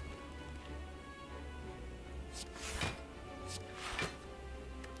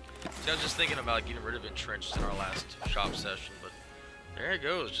 See, I was just thinking about getting rid of entrenched in our last shop session, but there it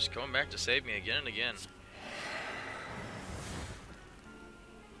goes, just coming back to save me again and again.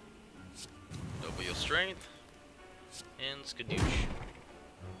 Double your strength, and skadoosh.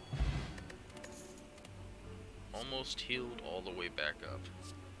 Almost healed all the way back up.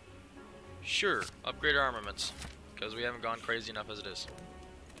 Sure, upgrade our armaments, because we haven't gone crazy enough as it is.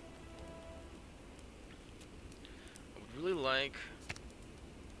 I would really like...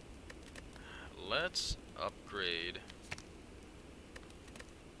 Let's upgrade...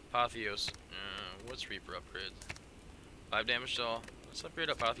 Apotheosis. What's Reaper upgrade? 5 damage to all. Let's upgrade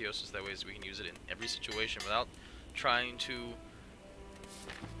Apotheosis, that way so we can use it in every situation without trying to...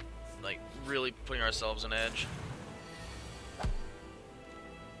 like, really putting ourselves on edge.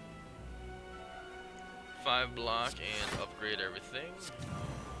 5 block and upgrade everything.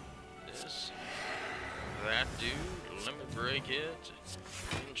 This. That dude. Limit break it.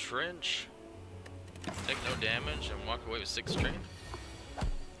 Entrench. Take no damage and walk away with 6 strength.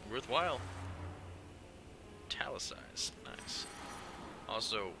 Worthwhile. Italicize. Nice.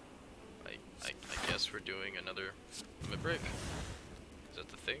 Also, I guess we're doing another limit break. Is that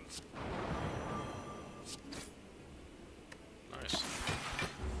the thing? Nice.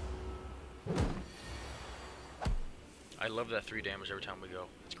 I love that 3 damage every time we go.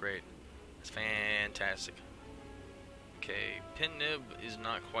 It's great. It's fantastic. Okay, pin nib is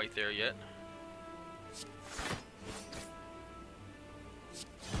not quite there yet.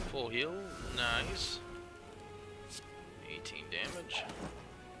 Full heal, nice. 18 damage.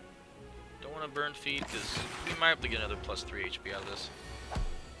 Don't want to burn feed because we might have to get another plus 3 HP out of this.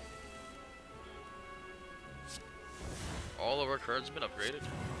 All of our cards have been upgraded.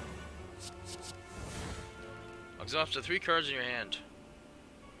 Exhaust to 3 cards in your hand.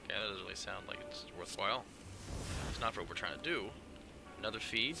 Okay, that doesn't really sound like it's worthwhile. It's not for what we're trying to do. Another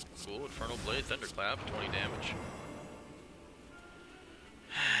feed. Cool. Infernal Blade, Thunderclap, 20 damage.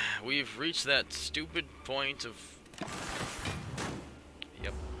 We've reached that stupid point of...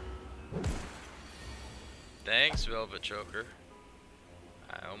 Yep. Thanks, Velvet Choker.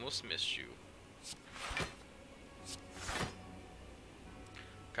 I almost missed you.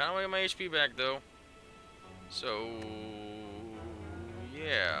 Kinda want to get my HP back, though. So...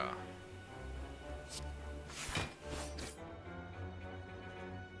 yeah.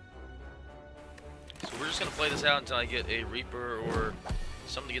 So we're just gonna play this out until I get a Reaper or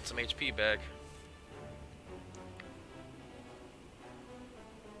something to get some HP back.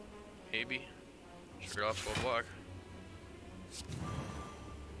 Maybe. Trigger off 12 block.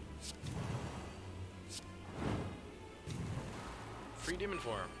 Free demon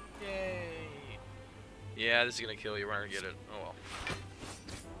form. Yay! Yeah, this is gonna kill you. We're not gonna get it. Oh well.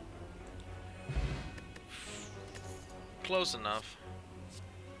 Close enough.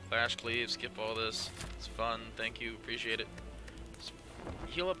 Flash cleave, skip all this. It's fun. Thank you. Appreciate it. Let's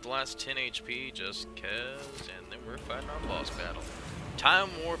heal up the last 10 HP just cause, and then we're fighting our boss battle. Time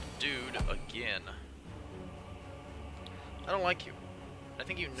warp dude again. I don't like you. I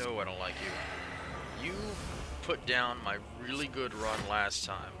think you know I don't like you. You put down my really good run last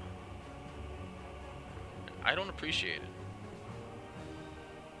time. I don't appreciate it.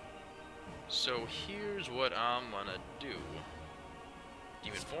 So here's what I'm gonna do.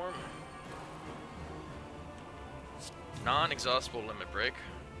 Demon form. Non-exhaustible limit break.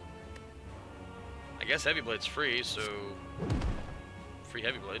 I guess heavy blade's free, so free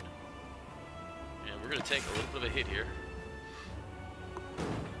heavy blade. And we're gonna take a little bit of a hit here.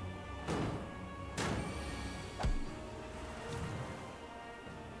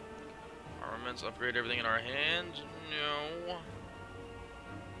 Armaments, upgrade everything in our hand. No.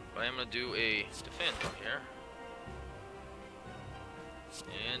 But I am gonna do a defend on here.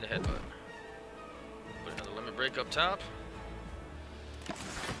 And a headbutt. Put another limit break up top.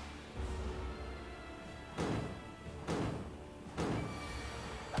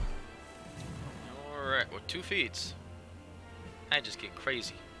 Alright, with 2 feats. I just get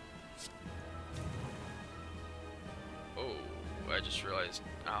crazy. Oh, I just realized.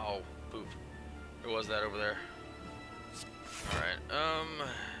 Ow, poop. There was that over there. Alright,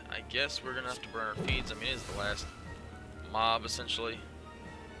 I guess we're gonna have to burn our feeds. I mean, it's the last mob, essentially.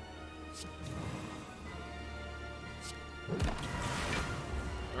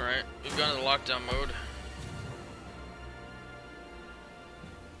 Alright, we've gone into lockdown mode.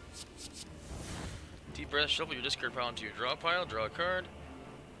 Deep breath, shuffle your discard pile into your draw pile, draw a card,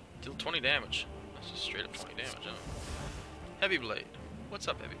 deal 20 damage. That's just straight up 20 damage, huh? Heavy Blade. What's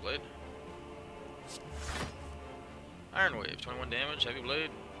up, Heavy Blade? Iron Wave, 21 damage, Heavy Blade.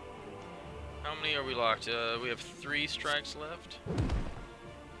 How many are we locked? We have 3 strikes left.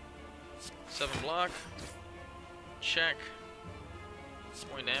 7 block. Check.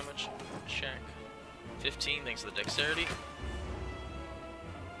 20 damage. Check. 15 thanks to the dexterity.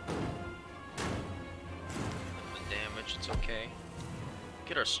 And the damage, it's okay.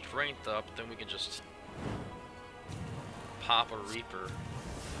 Get our strength up, then we can just pop a Reaper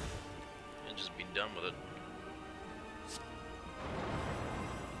and just be done with it.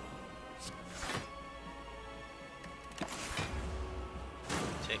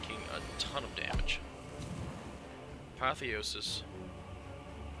 Taking a ton of damage. Apotheosis.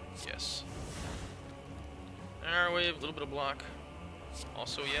 Yes. Iron Wave, a little bit of block.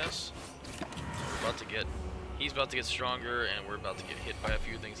 Also yes. We're about to get... He's about to get stronger, and we're about to get hit by a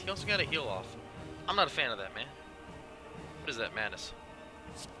few things. He also got a heal off. I'm not a fan of that, man. What is that madness?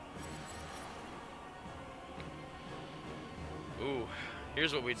 Ooh.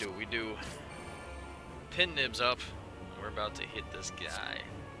 Here's what we do. We do... Pin nibs up. And we're about to hit this guy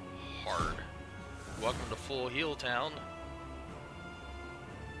hard. Welcome to Full Heal Town.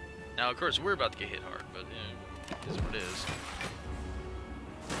 Now, of course, we're about to get hit hard, but it is what it is.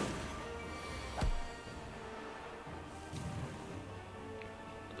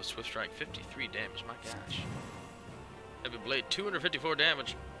 With the Swift Strike, 53 damage. My gosh. Heavy Blade, 254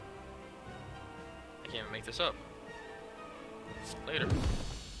 damage. I can't even make this up. Later.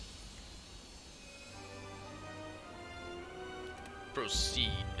 Proceed.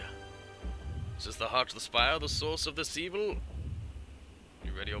 Is this the heart of the Spire, the source of this evil?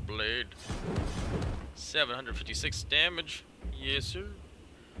 You ready, old blade? 756 damage. Yes, sir.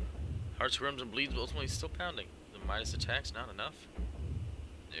 Heart squirms and bleeds, but ultimately still pounding. The minus attack's not enough.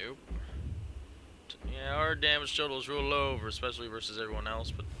 Nope. Yeah, our damage total is real low, especially versus everyone else,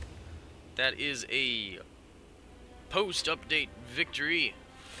 but that is a post-update victory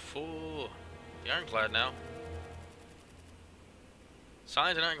for the Ironclad now.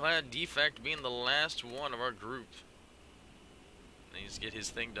 Signed an Ironclad, Defect being the last one of our group. He needs to get his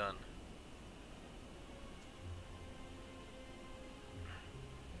thing done.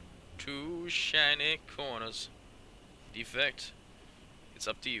 Two shiny corners. Defect, it's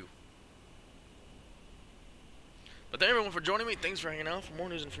up to you. But thank everyone for joining me. Thanks for hanging out. For more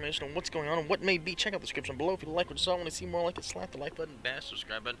news and information on what's going on and what may be, check out the description below. If you like what you saw, want to see more like it, slap the like button, bash the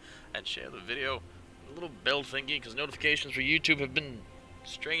subscribe button, and share the video. A little bell thingy, because notifications for YouTube have been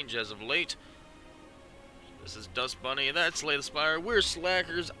strange as of late. This is Dust Bunny, that's Slay the Spire. We're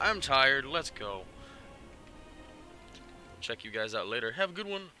slackers. I'm tired. Let's go. Check you guys out later. Have a good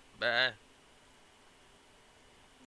one. Bye.